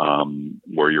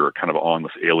where you're kind of on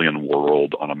this alien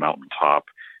world on a mountaintop.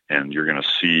 and you're going to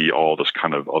see all this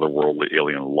kind of otherworldly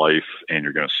alien life, and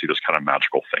you're going to see this kind of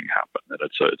magical thing happen. And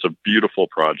it's a beautiful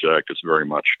project. It's very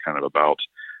much kind of about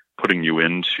putting you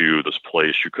into this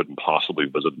place you couldn't possibly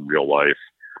visit in real life,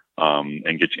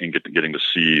 and getting to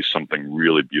see something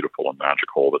really beautiful and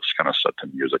magical that's kind of set to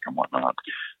music and whatnot.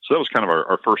 So that was kind of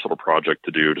our first little project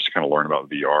to do, just to kind of learn about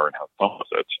VR and have fun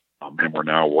with it. And we're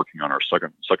now working on our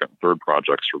second and third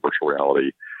projects for virtual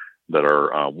reality that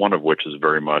are, one of which is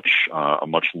very much a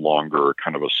much longer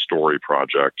kind of a story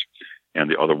project, and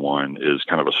the other one is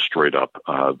kind of a straight up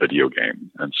video game.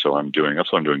 And so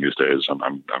that's what I'm doing these days.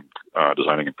 I'm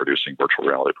designing and producing virtual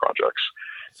reality projects,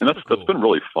 and that's been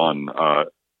really fun.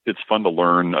 It's fun to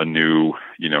learn a new,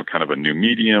 kind of a new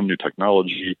medium, new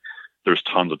technology. There's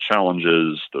tons of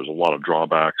challenges. There's a lot of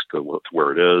drawbacks to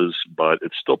where it is, but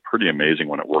it's still pretty amazing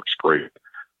when it works great.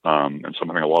 And so I'm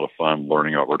having a lot of fun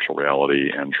learning about virtual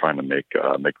reality and trying to make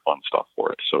fun stuff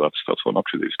for it. So that's what I'm up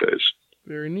to these days.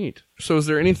 Very neat. So is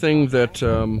there anything that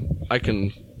I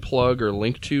can plug or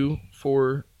link to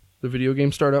for the video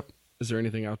game startup? Is there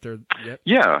anything out there yet?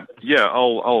 Yeah.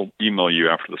 I'll email you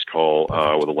after this call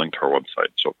with a link to our website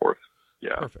and so forth.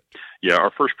 Yeah. Perfect. Yeah,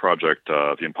 our first project,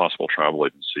 The Impossible Travel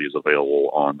Agency, is available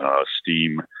on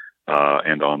Steam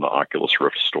and on the Oculus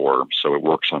Rift store. So it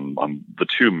works on the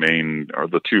two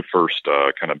first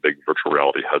kind of big virtual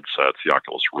reality headsets, the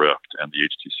Oculus Rift and the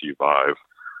HTC Vive.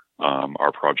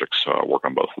 Our projects work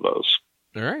on both of those.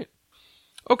 All right.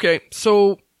 Okay,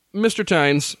 so Mr.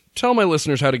 Tynes, tell my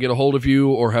listeners how to get a hold of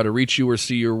you or how to reach you or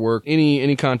see your work.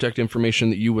 Any contact information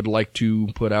that you would like to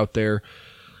put out there.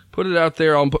 Put it out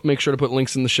there. I'll make sure to put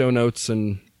links in the show notes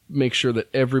and make sure that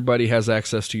everybody has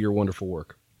access to your wonderful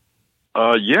work.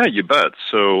 Yeah, you bet.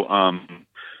 So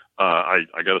I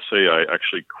got to say, I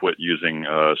actually quit using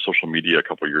social media a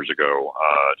couple years ago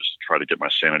just to try to get my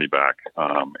sanity back.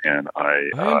 And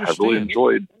I have really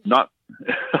enjoyed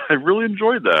I really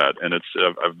enjoyed that, and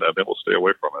I've been able to stay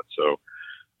away from it. So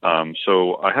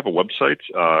I have a website,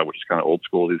 which is kind of old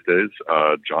school these days,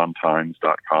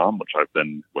 johntynes.com, which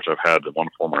I've had in one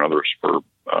form or another for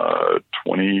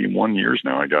 21 years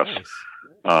now, I guess. Nice.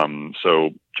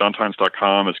 So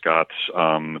johntynes.com has got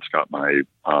my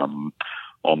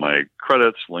all my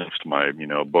credits, links to my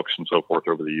books and so forth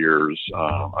over the years.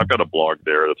 I've got a blog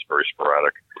there that's very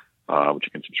sporadic, which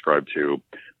you can subscribe to.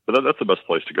 But that's the best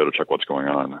place to go to check what's going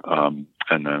on.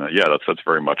 And then, that's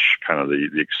very much kind of the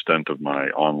extent of my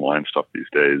online stuff these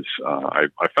days. I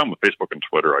found with Facebook and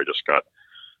Twitter, I just got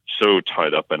so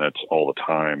tied up in it all the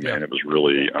time, and it was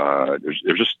really it was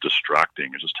just distracting.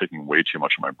 It was just taking way too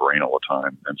much of my brain all the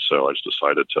time, and so I just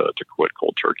decided to quit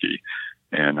cold turkey,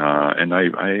 and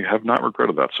I have not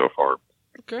regretted that so far.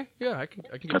 Okay, yeah, I can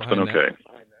get that's been okay. That.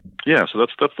 Yeah, so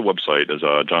that's the website is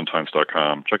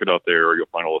johntynes.com. Check it out there. You'll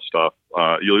find all the stuff.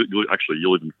 You'll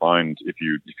even find, if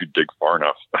you dig far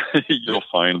enough, you'll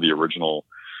find the original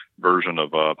version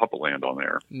of Puppetland on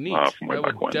there. Neat. From way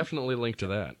back when. Definitely link to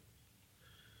that.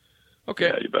 Okay.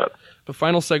 Yeah, you bet. The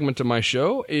final segment of my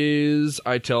show is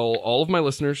I tell all of my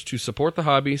listeners to support the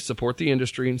hobby, support the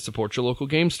industry, and support your local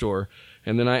game store.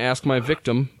 And then I ask my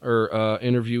victim or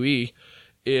interviewee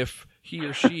if he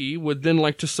or she would then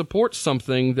like to support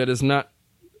something that is not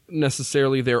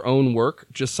necessarily their own work,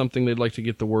 just something they'd like to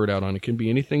get the word out on. It can be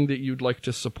anything that you'd like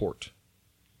to support.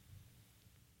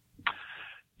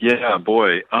 Yeah,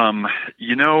 boy. I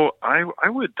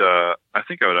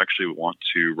think I would actually want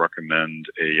to recommend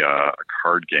a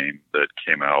card game that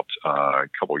came out a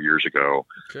couple years ago.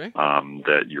 Okay.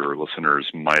 That your listeners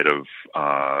might have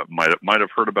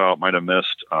heard about, might have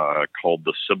missed, called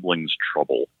The Siblings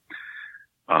Trouble.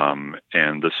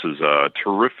 And this is a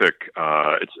terrific,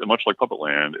 it's much like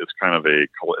Puppetland. It's kind of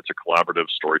it's a collaborative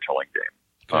storytelling game.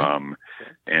 Okay.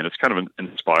 And it's kind of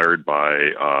inspired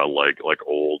by, like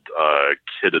old,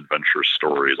 kid adventure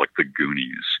stories like the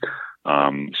Goonies.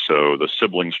 So The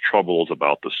Siblings Trouble is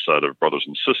about the set of brothers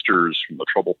and sisters from the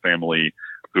Trouble family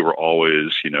who were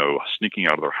always, sneaking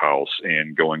out of their house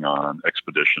and going on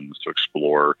expeditions to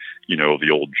explore, the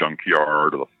old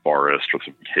junkyard or the forest or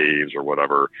some caves or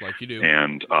whatever. Like you do.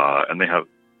 And they have,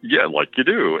 like you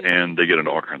do. And they get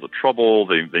into all kinds of trouble.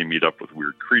 They meet up with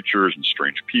weird creatures and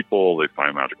strange people. They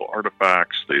find magical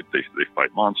artifacts. They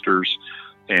fight monsters.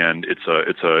 And it's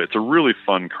a really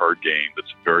fun card game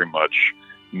that's very much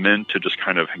meant to just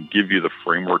kind of give you the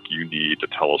framework you need to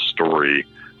tell a story,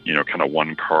 kind of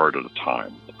one card at a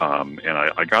time. And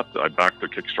I backed the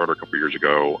Kickstarter a couple years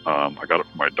ago. I got it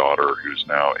for my daughter, who's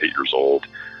now 8 years old.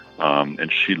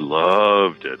 And she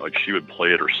loved it. Like, she would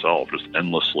play it herself, just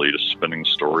endlessly, just spinning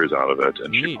stories out of it.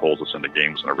 And she pulls us into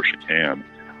games whenever she can.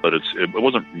 But it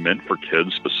wasn't meant for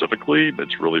kids specifically.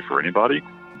 It's really for anybody.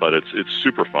 But it's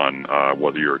super fun,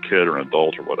 whether you're a kid or an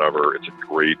adult or whatever. It's a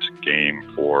great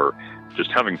game for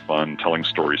just having fun, telling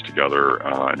stories together,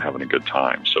 and having a good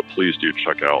time. So please do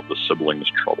check out The Siblings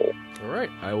Trouble. All right.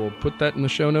 I will put that in the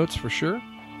show notes for sure.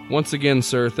 Once again,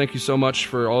 sir, thank you so much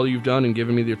for all you've done and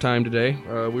giving me your time today.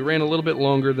 We ran a little bit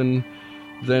longer than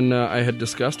I had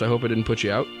discussed. I hope I didn't put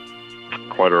you out.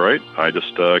 Quite all right. I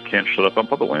just can't shut up on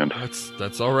Puppetland.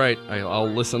 That's all right. I'll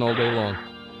listen all day long.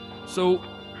 So,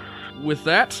 with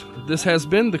that, this has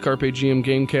been the Carpe Diem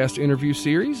Gamecast interview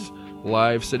series,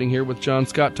 live sitting here with John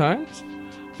Scott Tynes.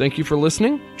 Thank you for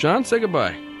listening. John, say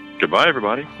goodbye. Goodbye,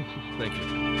 everybody. Thank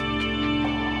you.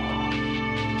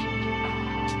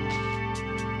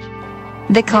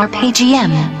 The Carpe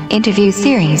Diem interview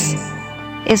series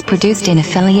is produced in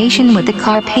affiliation with the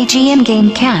Carpe Diem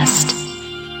Gamecast.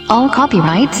 All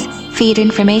copyrights, feed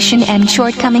information, and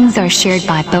shortcomings are shared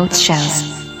by both shows.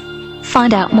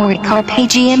 Find out more at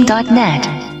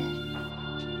carpegm.net.